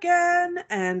up again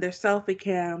and there's selfie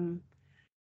cam.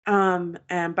 And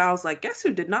Bao's like, guess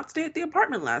who did not stay at the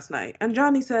apartment last night? And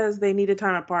Johnny says they needed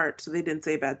time apart, so they didn't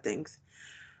say bad things.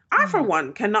 I, for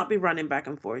one, cannot be running back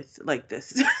and forth like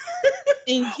this.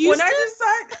 In when Houston?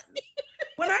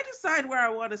 I decide where I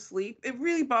want to sleep, it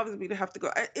really bothers me to have to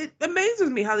go. It amazes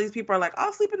me how these people are like,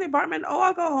 I'll sleep in the apartment. Oh,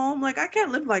 I'll go home. Like, I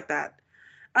can't live like that.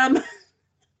 Um,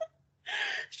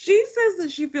 she says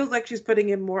that she feels like she's putting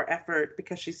in more effort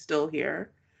because she's still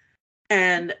here.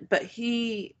 But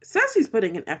he says he's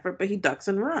putting in effort, but he ducks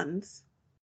and runs.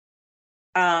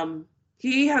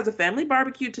 He has a family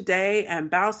barbecue today, and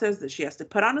Bao says that she has to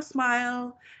put on a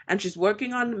smile, and she's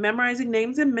working on memorizing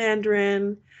names in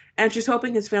Mandarin, and she's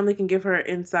hoping his family can give her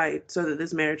insight so that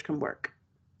this marriage can work.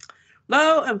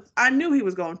 Lo, and I knew he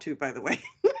was going to, by the way.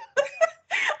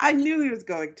 I knew he was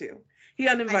going to. He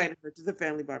uninvited her to the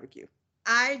family barbecue.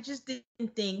 I just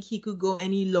didn't think he could go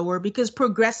any lower because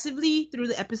progressively through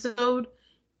the episode,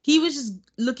 he was just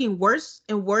looking worse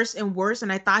and worse and worse.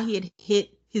 And I thought he had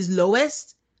hit his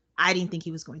lowest. I didn't think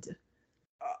he was going to.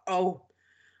 Oh,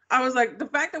 I was like, the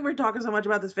fact that we're talking so much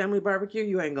about this family barbecue,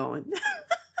 you ain't going.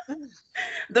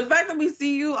 The fact that we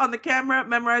see you on the camera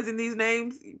memorizing these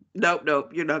names,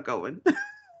 nope, you're not going.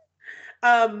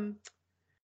 um,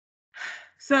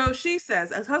 so she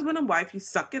says, as husband and wife, you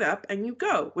suck it up and you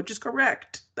go, which is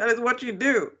correct. That is what you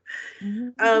do.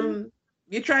 Mm-hmm.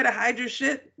 You try to hide your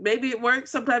shit. Maybe it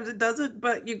works, sometimes it doesn't,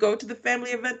 but you go to the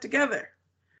family event together.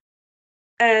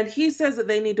 And he says that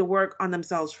they need to work on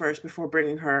themselves first before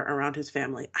bringing her around his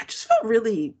family. I just felt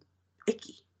really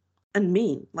icky and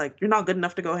mean. Like, you're not good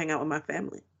enough to go hang out with my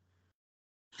family.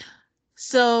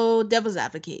 So, devil's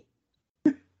advocate.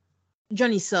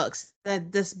 Johnny sucks.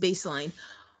 That's baseline.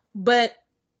 But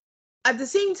at the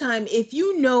same time, if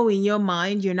you know in your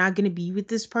mind you're not going to be with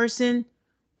this person,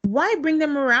 why bring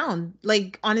them around?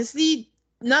 Like, honestly,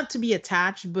 not to be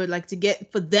attached, but like to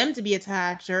get for them to be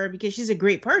attached to her because she's a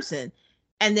great person.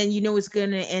 And then you know it's going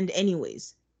to end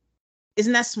anyways.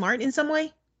 Isn't that smart in some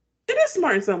way? It is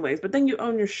smart in some ways, but then you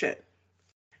own your shit.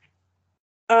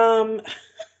 Um,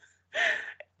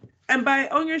 and by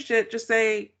own your shit, just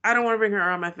say, I don't want to bring her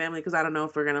around my family because I don't know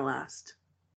if we're going to last.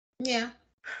 Yeah.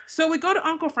 So we go to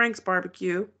Uncle Frank's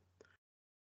barbecue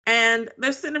and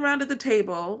they're sitting around at the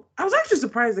table. I was actually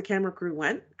surprised the camera crew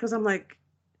went because I'm like,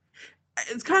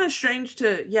 it's kind of strange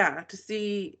to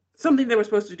see something they were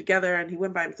supposed to do together and he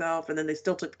went by himself and then they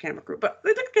still took the camera crew. But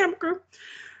they took the camera crew.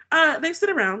 They sit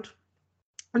around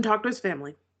and talk to his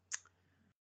family.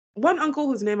 One uncle,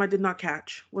 whose name I did not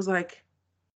catch, was like,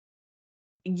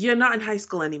 you're not in high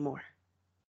school anymore.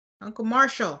 Uncle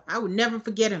Marshall, I would never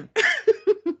forget him.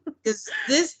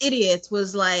 This idiot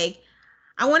was like,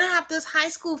 I want to have those high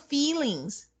school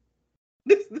feelings.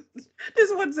 this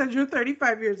one says you're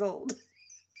 35 years old.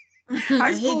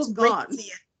 High school is gone.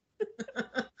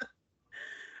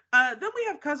 Then we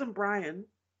have cousin Brian,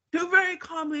 who very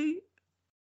calmly,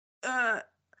 I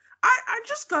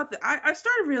just got that. I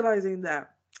started realizing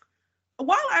that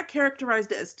while I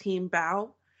characterized it as Team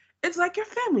Bao, it's like your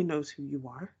family knows who you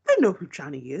are. They know who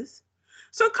Johnny is.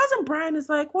 So cousin Brian is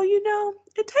like, well,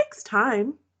 it takes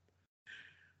time.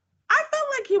 I felt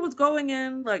like he was going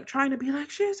in, like, trying to be like,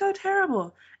 she's so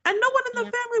terrible. And no one in the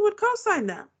Yeah. family would co-sign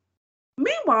that.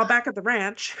 Meanwhile, back at the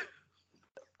ranch,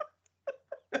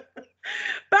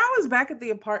 Bao is back at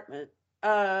the apartment,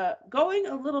 going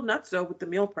a little nutso with the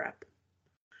meal prep.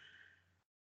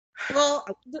 Well,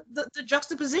 the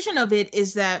juxtaposition of it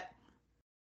is that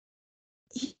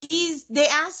they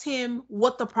ask him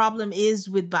what the problem is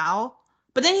with Bao,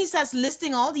 but then he starts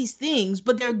listing all these things,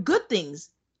 but they're good things.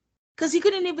 Because he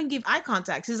couldn't even give eye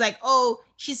contact. He's like, oh,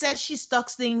 she says she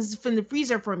stocks things from the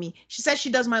freezer for me. She says she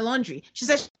does my laundry. She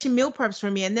says she meal preps for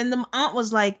me. And then the aunt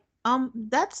was like,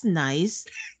 that's nice.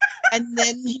 And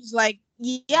then he's like,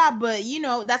 yeah, but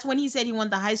that's when he said he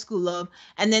wanted the high school love.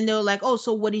 And then they were like, oh,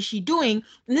 so what is she doing?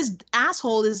 And this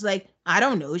asshole is like, I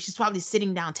don't know. She's probably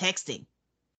sitting down texting.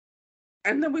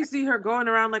 And then we see her going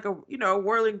around like a,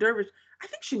 whirling dervish. I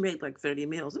think she made like 30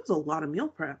 meals. It was a lot of meal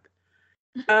prep.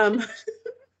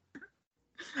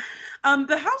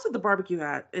 The house that the barbecue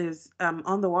at is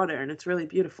on the water, and it's really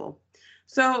beautiful.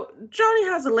 So Johnny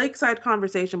has a lakeside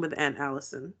conversation with Aunt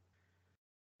Allison.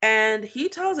 And he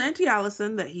tells Auntie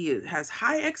Allison that he has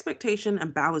high expectation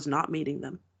and Bao is not meeting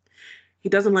them. He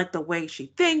doesn't like the way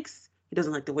she thinks. He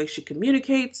doesn't like the way she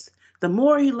communicates. The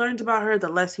more he learns about her, the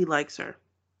less he likes her.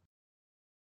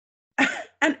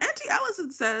 And Auntie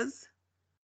Allison says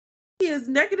he is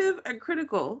negative and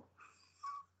critical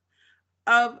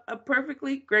of a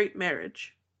perfectly great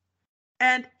marriage.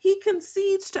 And he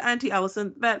concedes to Auntie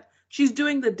Allison that she's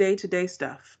doing the day-to-day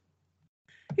stuff.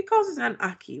 He calls his aunt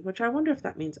Aki, which I wonder if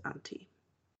that means auntie.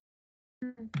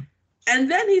 And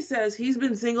then he says he's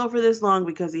been single for this long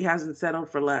because he hasn't settled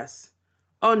for less.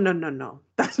 Oh, no, no, no.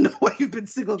 That's not why you've been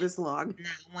single this long.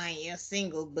 Not why you're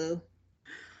single, boo.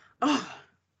 Oh.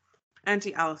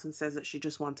 Auntie Allison says that she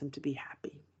just wants him to be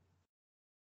happy.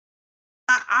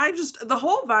 I just, the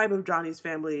whole vibe of Johnny's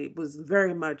family was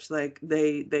very much like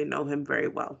they know him very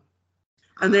well.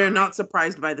 And they're not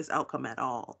surprised by this outcome at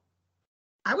all.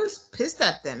 I was pissed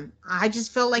at them. I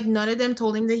just felt like none of them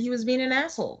told him that he was being an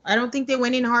asshole. I don't think they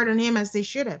went in hard on him as they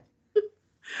should have.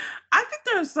 I think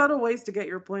there are subtle ways to get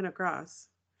your point across.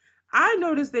 I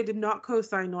noticed they did not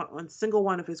co-sign on single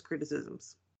one of his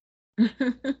criticisms.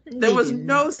 There was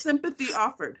no sympathy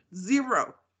offered.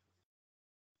 Zero.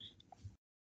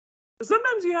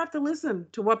 Sometimes you have to listen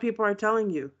to what people are telling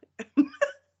you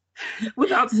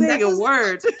without saying a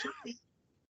word.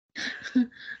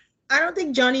 I don't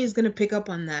think Johnny is going to pick up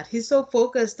on that. He's so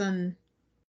focused on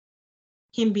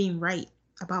him being right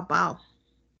about Bao.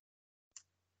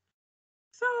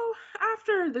 So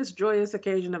after this joyous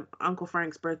occasion of Uncle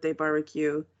Frank's birthday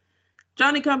barbecue,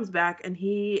 Johnny comes back and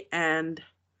he and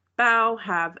Bao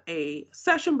have a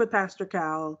session with Pastor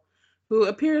Cal, who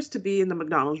appears to be in the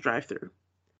McDonald's drive-thru.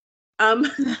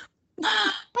 Pastor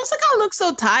Cal looks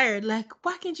so tired. Like,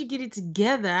 why can't you get it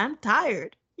together? I'm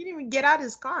tired. He didn't even get out of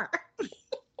his car.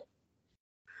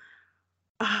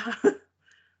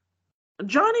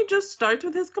 Johnny just starts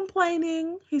with his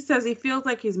complaining. He says he feels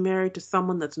like he's married to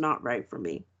someone that's not right for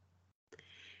me.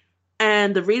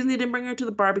 And the reason he didn't bring her to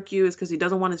the barbecue is because he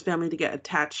doesn't want his family to get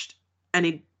attached and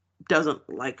he doesn't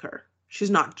like her.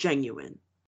 She's not genuine.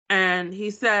 And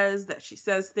he says that she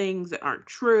says things that aren't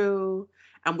true.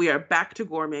 And we are back to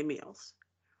gourmet meals.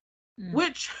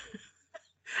 Which,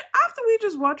 after we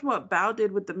just watched what Bao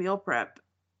did with the meal prep,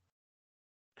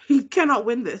 he cannot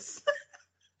win this.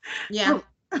 Yeah.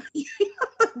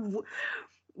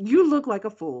 You look like a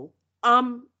fool.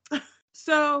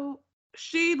 So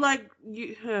she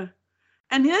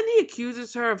and then he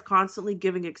accuses her of constantly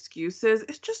giving excuses.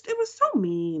 It was so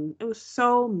mean. It was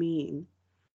so mean.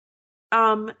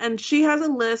 And she has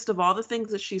a list of all the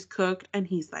things that she's cooked, and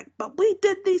he's like, but we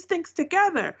did these things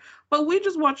together. But we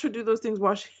just watched her do those things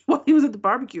while he was at the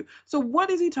barbecue. So what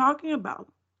is he talking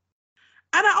about?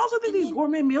 And I also think these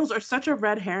gourmet meals are such a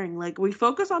red herring. Like, we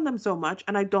focus on them so much,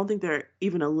 and I don't think they're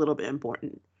even a little bit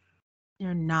important.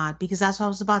 They're not, because that's what I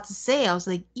was about to say. I was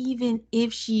like, even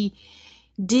if she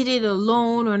did it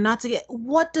alone or not together,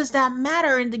 what does that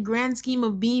matter in the grand scheme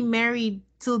of being married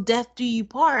till death do you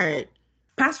part?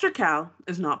 Pastor Cal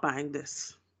is not buying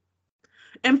this.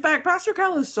 In fact, Pastor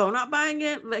Cal is so not buying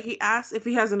it that he asks if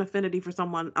he has an affinity for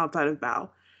someone outside of Bao.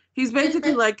 He's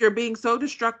basically like, you're being so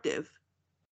destructive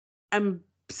and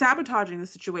sabotaging the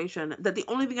situation that the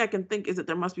only thing I can think is that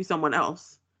there must be someone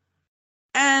else.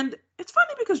 And it's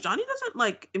funny because Johnny doesn't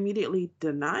like immediately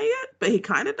deny it, but he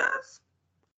kind of does.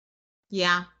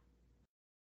 Yeah.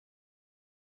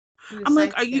 I'm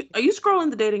like, are you scrolling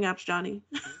the dating apps, Johnny?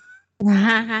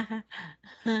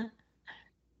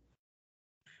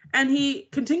 And he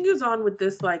continues on with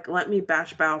this, like, let me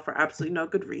bash Bao for absolutely no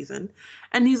good reason.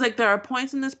 And he's like, there are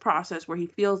points in this process where he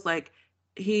feels like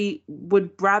he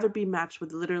would rather be matched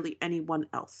with literally anyone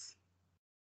else.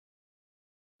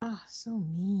 Oh, so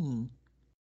mean.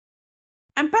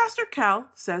 And Pastor Cal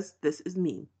says this is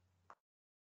mean.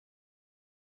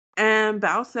 And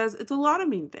Bao says it's a lot of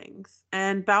mean things.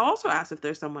 And Bao also asks if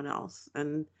there's someone else.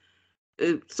 And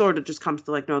it sort of just comes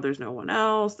to like, no, there's no one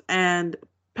else. And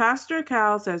Pastor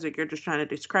Cal says that you're just trying to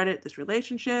discredit this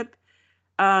relationship.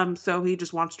 So he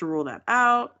just wants to rule that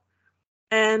out.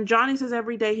 And Johnny says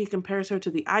every day he compares her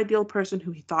to the ideal person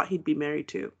who he thought he'd be married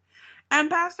to. And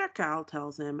Pastor Cal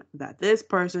tells him that this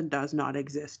person does not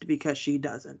exist because she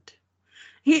doesn't.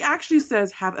 He actually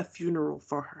says have a funeral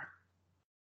for her.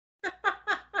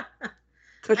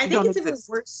 Because I she think don't it's even exist.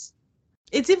 worse.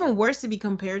 It's even worse to be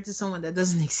compared to someone that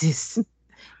doesn't exist.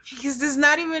 Because there's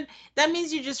not even, that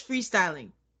means you're just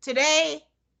freestyling. Today,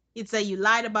 it's that you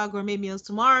lied about gourmet meals.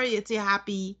 Tomorrow, it's you're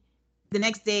happy. The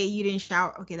next day, you didn't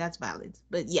shower. Okay, that's valid.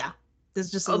 But yeah,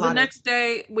 there's just a Oh, the lot of. next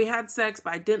day we had sex,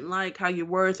 but I didn't like how you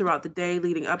were throughout the day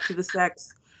leading up to the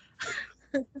sex.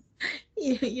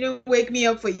 You don't wake me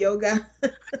up for yoga.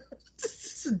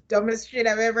 It's the dumbest shit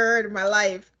I've ever heard in my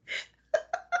life.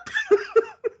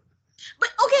 But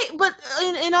okay, but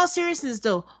in all seriousness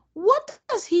though, what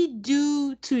does he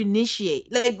do to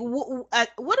initiate? Like,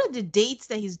 what are the dates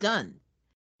that he's done?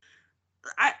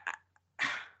 I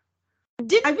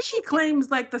Didn't think she? he claims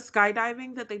like the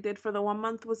skydiving that they did for the 1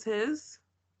 month was his.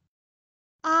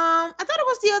 I thought it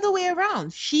was the other way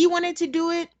around. She wanted to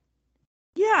do it.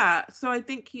 Yeah, so I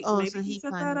think Oh, maybe so he he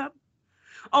set kind that of. up.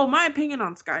 Oh, my opinion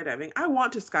on skydiving. I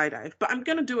want to skydive, but I'm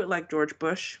gonna do it like George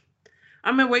Bush.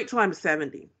 I'm gonna wait till I'm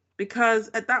 70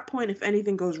 because at that point, if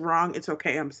anything goes wrong, it's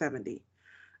okay. I'm 70.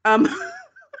 Um,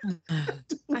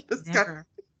 I the sky- never.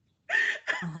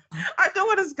 I don't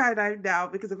want to skydive now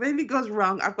because if anything goes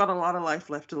wrong, I've got a lot of life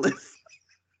left to live.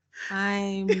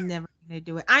 I'm never gonna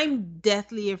do it. I'm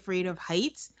deathly afraid of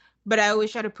heights, but I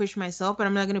always try to push myself, but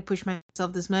I'm not gonna push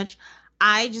myself this much.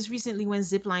 I just recently went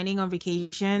ziplining on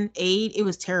vacation. It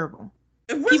was terrible.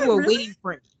 Was People it were really? waiting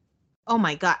for me. Oh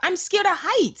my God. I'm scared of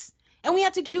heights. And we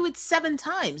had to do it 7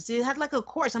 times. It had like a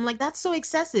course. I'm like, that's so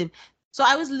excessive. So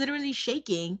I was literally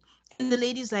shaking. And the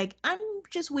lady's like, I'm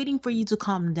just waiting for you to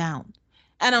calm down.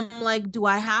 And I'm like, do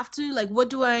I have to? Like,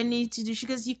 what do I need to do? She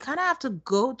goes, you kind of have to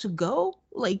go.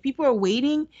 Like, people are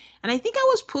waiting. And I think I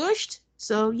was pushed.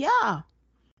 So, yeah,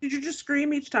 Did you just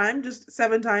scream each time? Just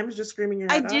 7 times, just screaming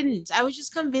your I head off? didn't. I was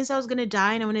just convinced I was going to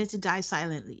die and I wanted to die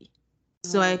silently.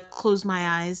 So I Oh. closed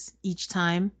my eyes each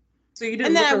time. So you And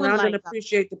didn't then look I would around and like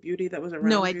appreciate the beauty that was No,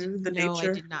 around I you, didn't. the No, I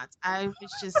nature? did not. I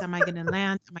was just, am I going to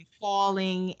land? Am I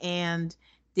falling? And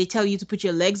they tell you to put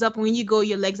your legs up. When you go,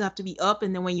 your legs have to be up.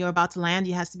 And then when you're about to land,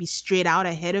 it has to be straight out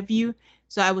ahead of you.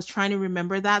 So I was trying to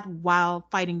remember that while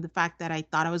fighting the fact that I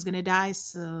thought I was going to die.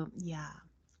 So yeah,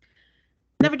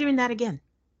 never doing that again.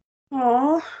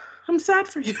 Oh, I'm sad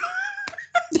for you.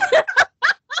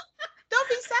 Don't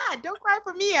be sad. Don't cry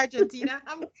for me, Argentina.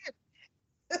 I'm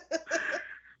good.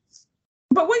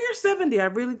 But when you're 70, I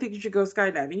really think you should go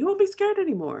skydiving. You won't be scared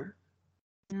anymore.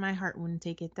 My heart wouldn't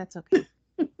take it. That's okay.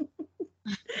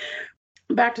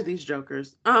 Back to these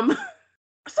jokers. Sometimes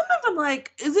I'm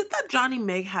like, is it that Johnny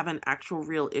may have an actual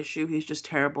real issue? He's just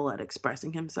terrible at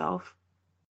expressing himself.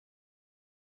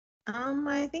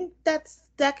 I think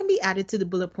that can be added to the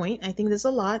bullet point. I think there's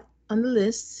a lot on the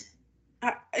list.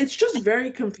 It's just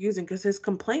very confusing because his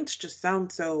complaints just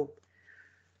sound so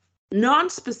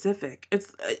non-specific.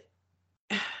 It's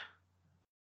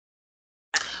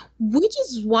Which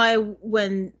is why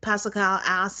when Pascal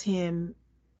asked him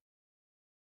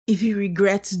if he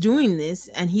regrets doing this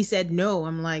and he said no,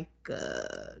 I'm like,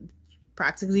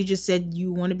 practically just said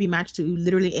you want to be matched to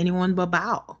literally anyone but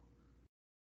Bao.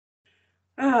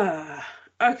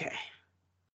 okay.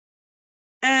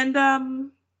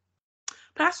 And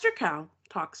Pastor Cal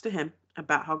talks to him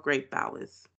about how great Bao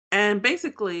is. And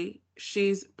basically,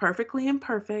 she's perfectly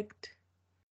imperfect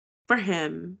for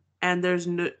him. And there's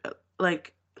no,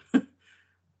 like,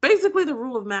 basically the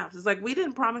rule of MAFS is like, we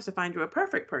didn't promise to find you a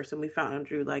perfect person. We found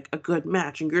you, like, a good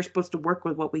match. And you're supposed to work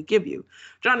with what we give you.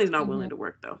 Johnny's not willing to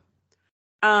work, though.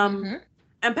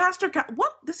 And Pastor Cal,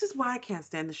 what? This is why I can't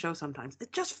stand the show sometimes.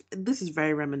 This is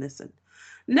very reminiscent.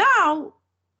 Now,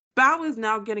 Bao is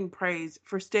now getting praise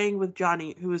for staying with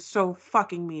Johnny, who is so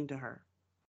fucking mean to her.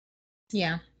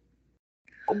 Yeah.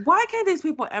 Why can't these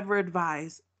people ever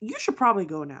advise, you should probably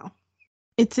go now?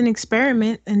 It's an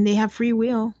experiment and they have free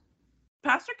will.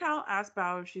 Pastor Cal asks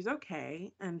Bao if she's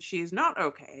okay, and she's not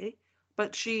okay,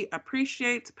 but she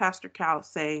appreciates Pastor Cal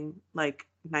saying, like,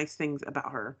 nice things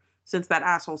about her, since that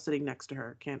asshole sitting next to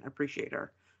her can't appreciate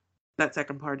her. That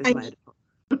second part is I my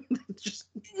just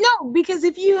No, because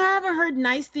if you haven't heard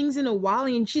nice things in a while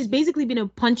and she's basically been a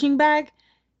punching bag,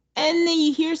 and then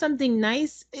you hear something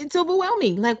nice, it's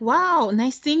overwhelming. Like, wow,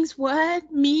 nice things,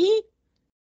 what? Me?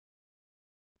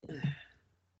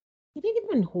 You didn't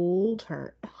even hold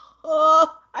her.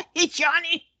 Oh, I hate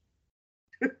Johnny.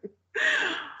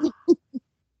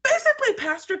 basically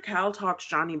Pastor Cal talks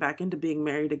Johnny back into being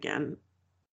married again,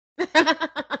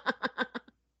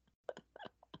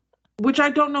 which I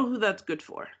don't know who that's good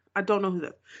for. I don't know who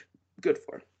that's good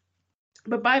for.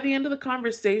 But by the end of the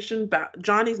conversation,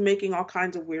 Johnny's making all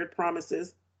kinds of weird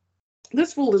promises.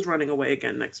 This fool is running away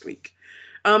again next week,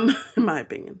 in my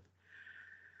opinion.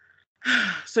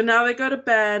 So now they go to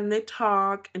bed and they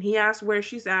talk, and he asks where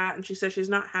she's at, and she says she's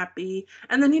not happy.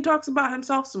 And then he talks about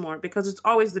himself some more because it's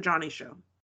always the Johnny show.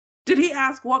 Did he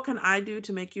ask, what can I do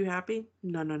to make you happy?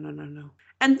 No, no, no, no, no.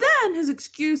 And then his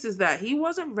excuse is that he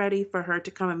wasn't ready for her to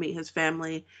come and meet his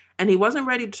family, and he wasn't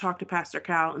ready to talk to Pastor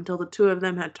Cal until the two of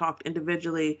them had talked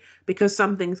individually because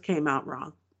some things came out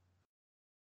wrong.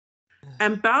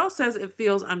 And Bao says it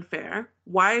feels unfair.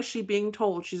 Why is she being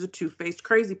told she's a two-faced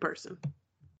crazy person?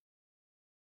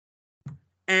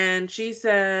 And she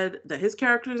said that his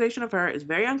characterization of her is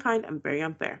very unkind and very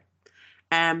unfair.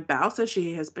 And Bao says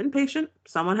she has been patient.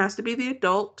 Someone has to be the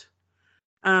adult.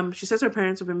 She says her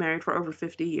parents have been married for over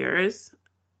 50 years.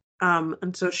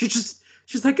 And so she's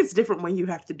like, it's different when you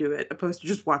have to do it, opposed to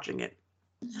just watching it.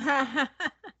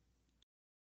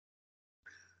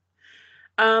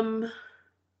 The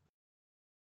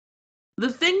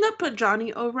thing that put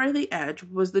Johnny over the edge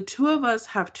was the two of us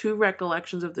have two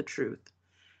recollections of the truth.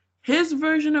 His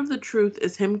version of the truth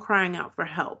is him crying out for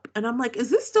help. And I'm like,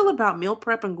 is this still about meal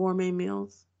prep and gourmet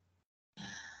meals?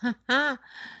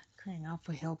 Crying out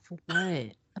for help for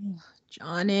what? Oh,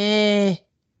 Johnny.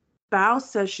 Bao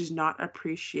says she's not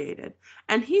appreciated.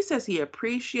 And he says he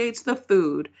appreciates the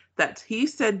food that he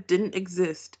said didn't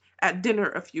exist at dinner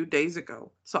a few days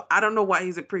ago. So I don't know why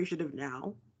he's appreciative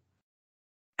now.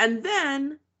 And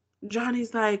then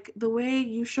Johnny's like, the way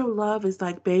you show love is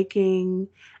like baking,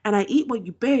 and I eat what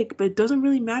you bake, but it doesn't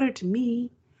really matter to me.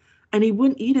 And he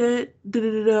wouldn't eat it.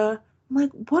 Da-da-da-da. I'm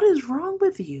like, what is wrong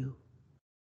with you?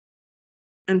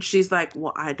 And she's like,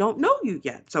 well, I don't know you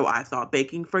yet, so I thought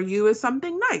baking for you is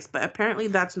something nice, but apparently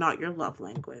that's not your love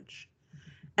language.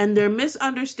 And they're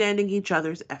misunderstanding each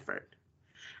other's effort.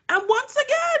 And once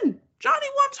again, Johnny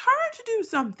wants her to do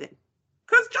something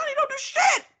because Johnny don't do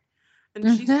shit.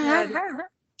 And she said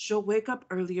she'll wake up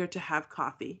earlier to have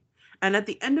coffee. And at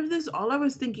the end of this, all I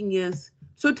was thinking is,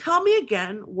 so tell me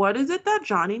again, what is it that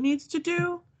Johnny needs to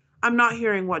do? I'm not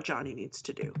hearing what Johnny needs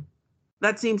to do.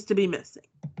 That seems to be missing.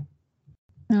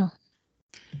 No.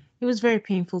 It was very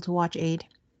painful to watch Aid.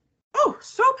 Oh,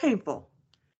 so painful.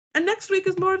 And next week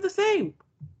is more of the same.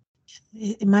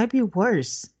 It might be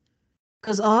worse.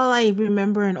 Because all I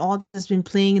remember and all that's been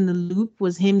playing in the loop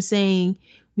was him saying,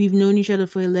 we've known each other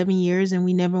for 11 years and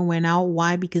we never went out.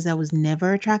 Why? Because I was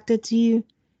never attracted to you.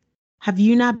 Have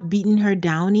you not beaten her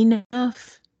down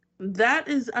enough? That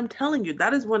is, I'm telling you,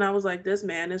 that is when I was like, this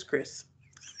man is Chris.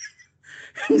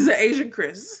 He's an Asian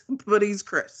Chris, but he's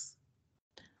Chris.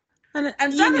 And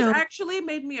that has actually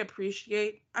made me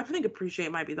appreciate, I think appreciate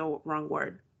might be the wrong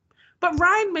word. But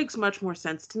Ryan makes much more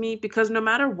sense to me because no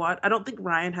matter what, I don't think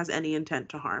Ryan has any intent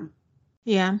to harm.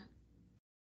 Yeah.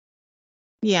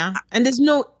 Yeah. And there's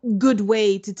no good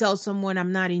way to tell someone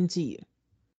I'm not into you.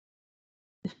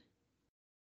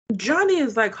 Johnny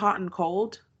is like hot and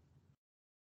cold.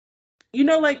 You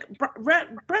know, like Brett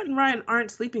and Ryan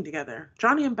aren't sleeping together.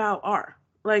 Johnny and Bao are.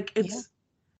 Like, it's...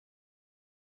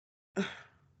 Yeah.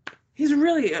 He's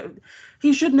really...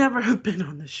 he should never have been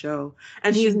on the show.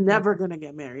 And he's never going to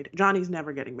get married. Johnny's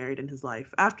never getting married in his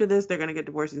life. After this, they're going to get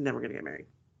divorced. He's never going to get married.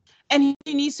 And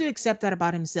he needs to accept that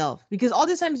about himself. Because all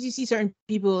the times you see certain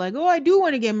people like, oh, I do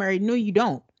want to get married. No, you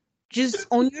don't. Just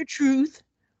own your truth.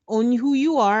 Own who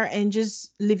you are and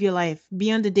just live your life.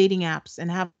 Be on the dating apps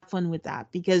and have fun with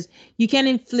that. Because you can't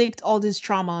inflict all this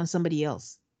trauma on somebody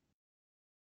else.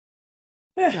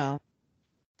 So...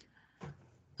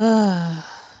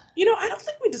 You know, I don't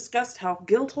think we discussed how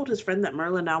Gil told his friend that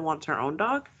Merlin now wants her own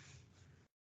dog.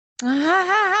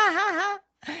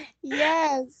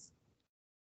 Yes.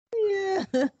 Yeah,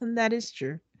 that is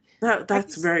true.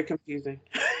 That's very confusing.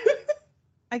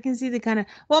 I can see the kind of...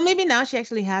 Well, maybe now she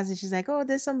actually has it. She's like, oh,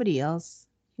 there's somebody else.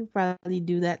 He'll probably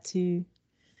do that too.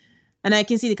 And I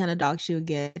can see the kind of dog she'll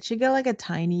get. She'll get like a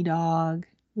tiny dog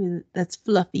that's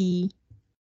fluffy.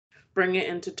 Bring it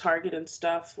into Target and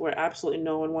stuff where absolutely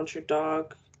no one wants your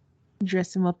dog.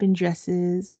 Dress him up in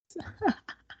dresses.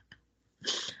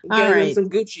 Get him some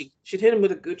Gucci. She'd hit him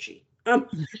with a Gucci.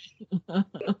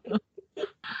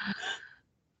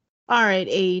 All right,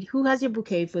 Aid, who has your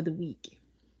bouquet for the week?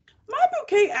 My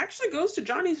bouquet actually goes to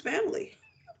Johnny's family.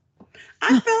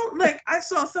 I felt like I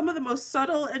saw some of the most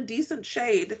subtle and decent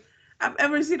shade I've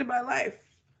ever seen in my life.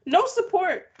 No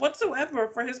support whatsoever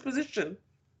for his position.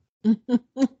 Auntie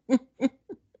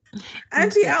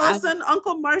Okay, Allison,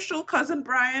 Uncle Marshall, Cousin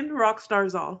Brian, rock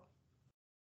stars all.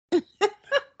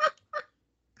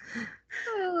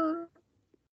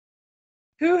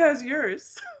 Who has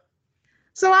yours?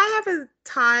 So I have a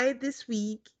tie this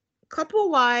week. Couple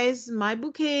wise, my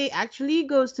bouquet actually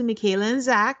goes to Michaela and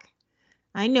Zach.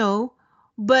 I know,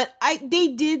 but they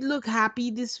did look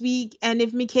happy this week. And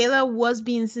if Michaela was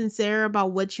being sincere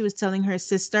about what she was telling her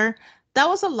sister, that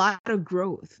was a lot of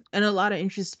growth and a lot of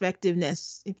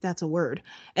introspectiveness, if that's a word.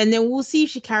 And then we'll see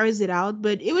if she carries it out.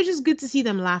 But it was just good to see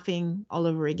them laughing all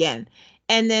over again.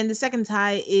 And then the second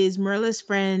tie is Merla's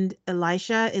friend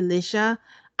Elisha.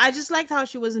 I just liked how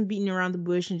she wasn't beating around the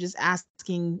bush and just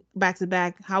asking back to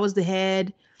back, how was the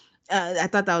head? I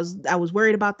thought I was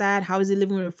worried about that. How is it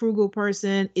living with a frugal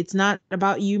person? It's not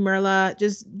about you, Merla.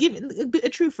 Just give it a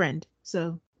true friend.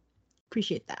 So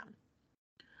appreciate that.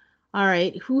 All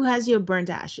right, who has your burnt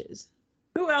ashes?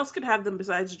 Who else could have them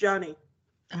besides Johnny?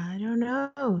 I don't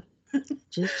know.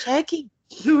 Just checking.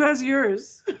 Who has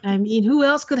yours? I mean, who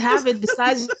else could have it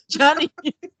besides Johnny?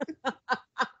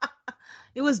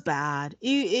 It was bad.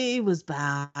 It was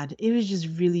bad. It was just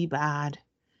really bad.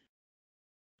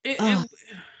 Bao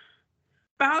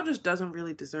just doesn't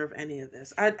really deserve any of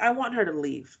this. I want her to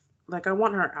leave. Like, I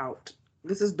want her out.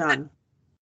 This is done.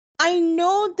 I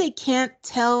know they can't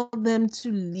tell them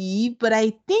to leave, but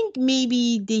I think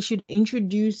maybe they should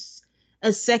introduce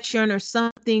a section or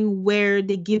something where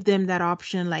they give them that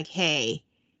option, like, hey,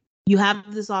 you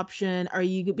have this option. Are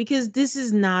you good? Because this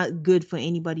is not good for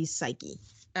anybody's psyche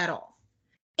at all.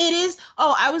 It is.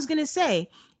 Oh, I was going to say,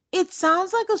 it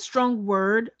sounds like a strong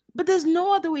word, but there's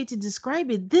no other way to describe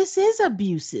it. This is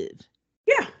abusive.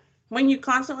 Yeah. When you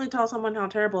constantly tell someone how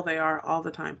terrible they are all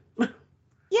the time.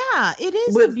 Yeah, it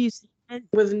is abusive.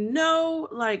 With no,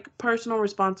 like, personal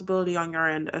responsibility on your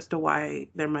end as to why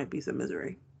there might be some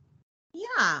misery.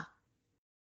 Yeah.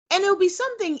 And it would be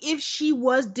something if she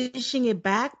was dishing it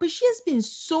back, but she has been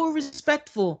so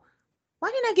respectful.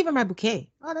 Why didn't I give her my bouquet?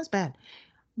 Oh, that's bad.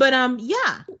 But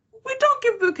yeah. We don't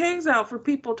give bouquets out for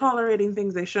people tolerating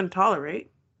things they shouldn't tolerate.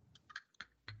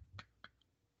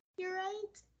 You're right.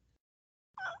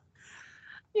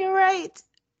 You're right.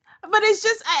 But it's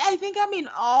just, I think I'm in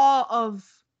awe of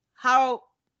how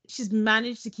she's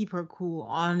managed to keep her cool,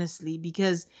 honestly,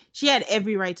 because she had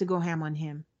every right to go ham on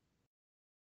him.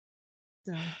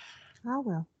 So, oh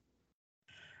well.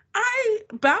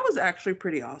 Bao was actually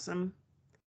pretty awesome.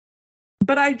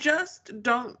 But I just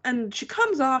don't, and she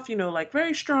comes off, like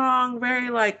very strong, very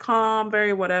like calm,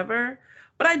 very whatever.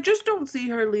 But I just don't see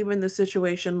her leaving the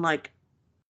situation like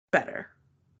better.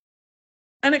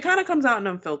 And it kind of comes out in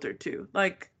Unfiltered too.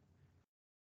 Like,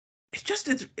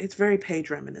 it's very Paige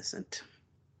reminiscent.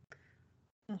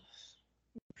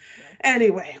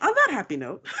 Anyway, on that happy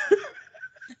note,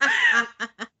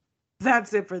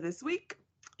 that's it for this week.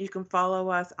 You can follow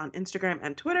us on Instagram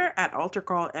and Twitter at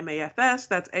AltarCallMAFS.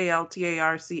 That's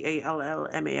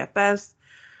ALTARCALLMAFS.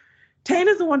 Tane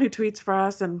is the one who tweets for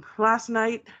us, and last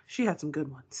night she had some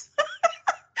good ones.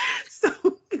 So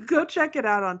go check it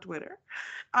out on Twitter.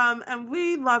 And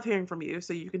we love hearing from you,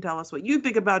 so you can tell us what you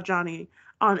think about Johnny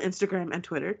on Instagram and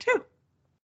Twitter too.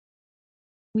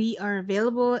 We are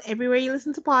available everywhere you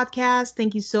listen to podcasts.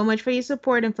 Thank you so much for your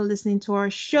support and for listening to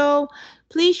our show.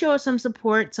 Please show us some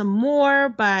support, some more,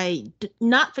 by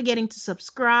not forgetting to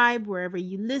subscribe wherever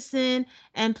you listen.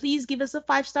 And please give us a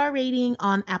 5-star rating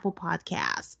on Apple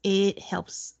Podcasts. It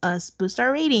helps us boost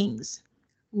our ratings.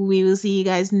 We will see you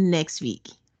guys next week.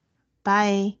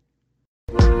 Bye.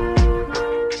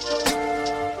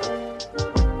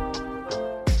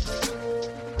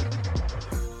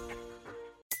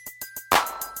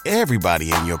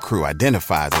 Everybody in your crew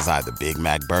identifies as either Big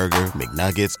Mac Burger,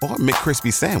 McNuggets, or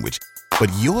McCrispy Sandwich.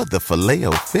 But you're the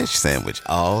Filet-O-Fish Sandwich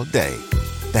all day.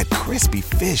 That crispy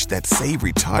fish, that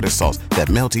savory tartar sauce, that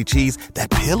melty cheese,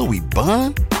 that pillowy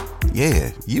bun.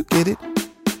 Yeah, you get it.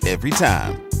 Every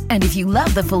time. And if you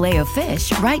love the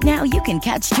Filet-O-Fish, right now you can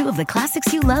catch 2 of the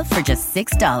classics you love for just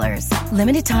 $6.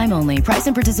 Limited time only. Price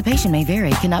and participation may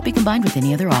vary. Cannot be combined with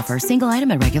any other offer. Single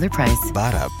item at regular price.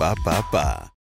 Ba-da-ba-ba-ba.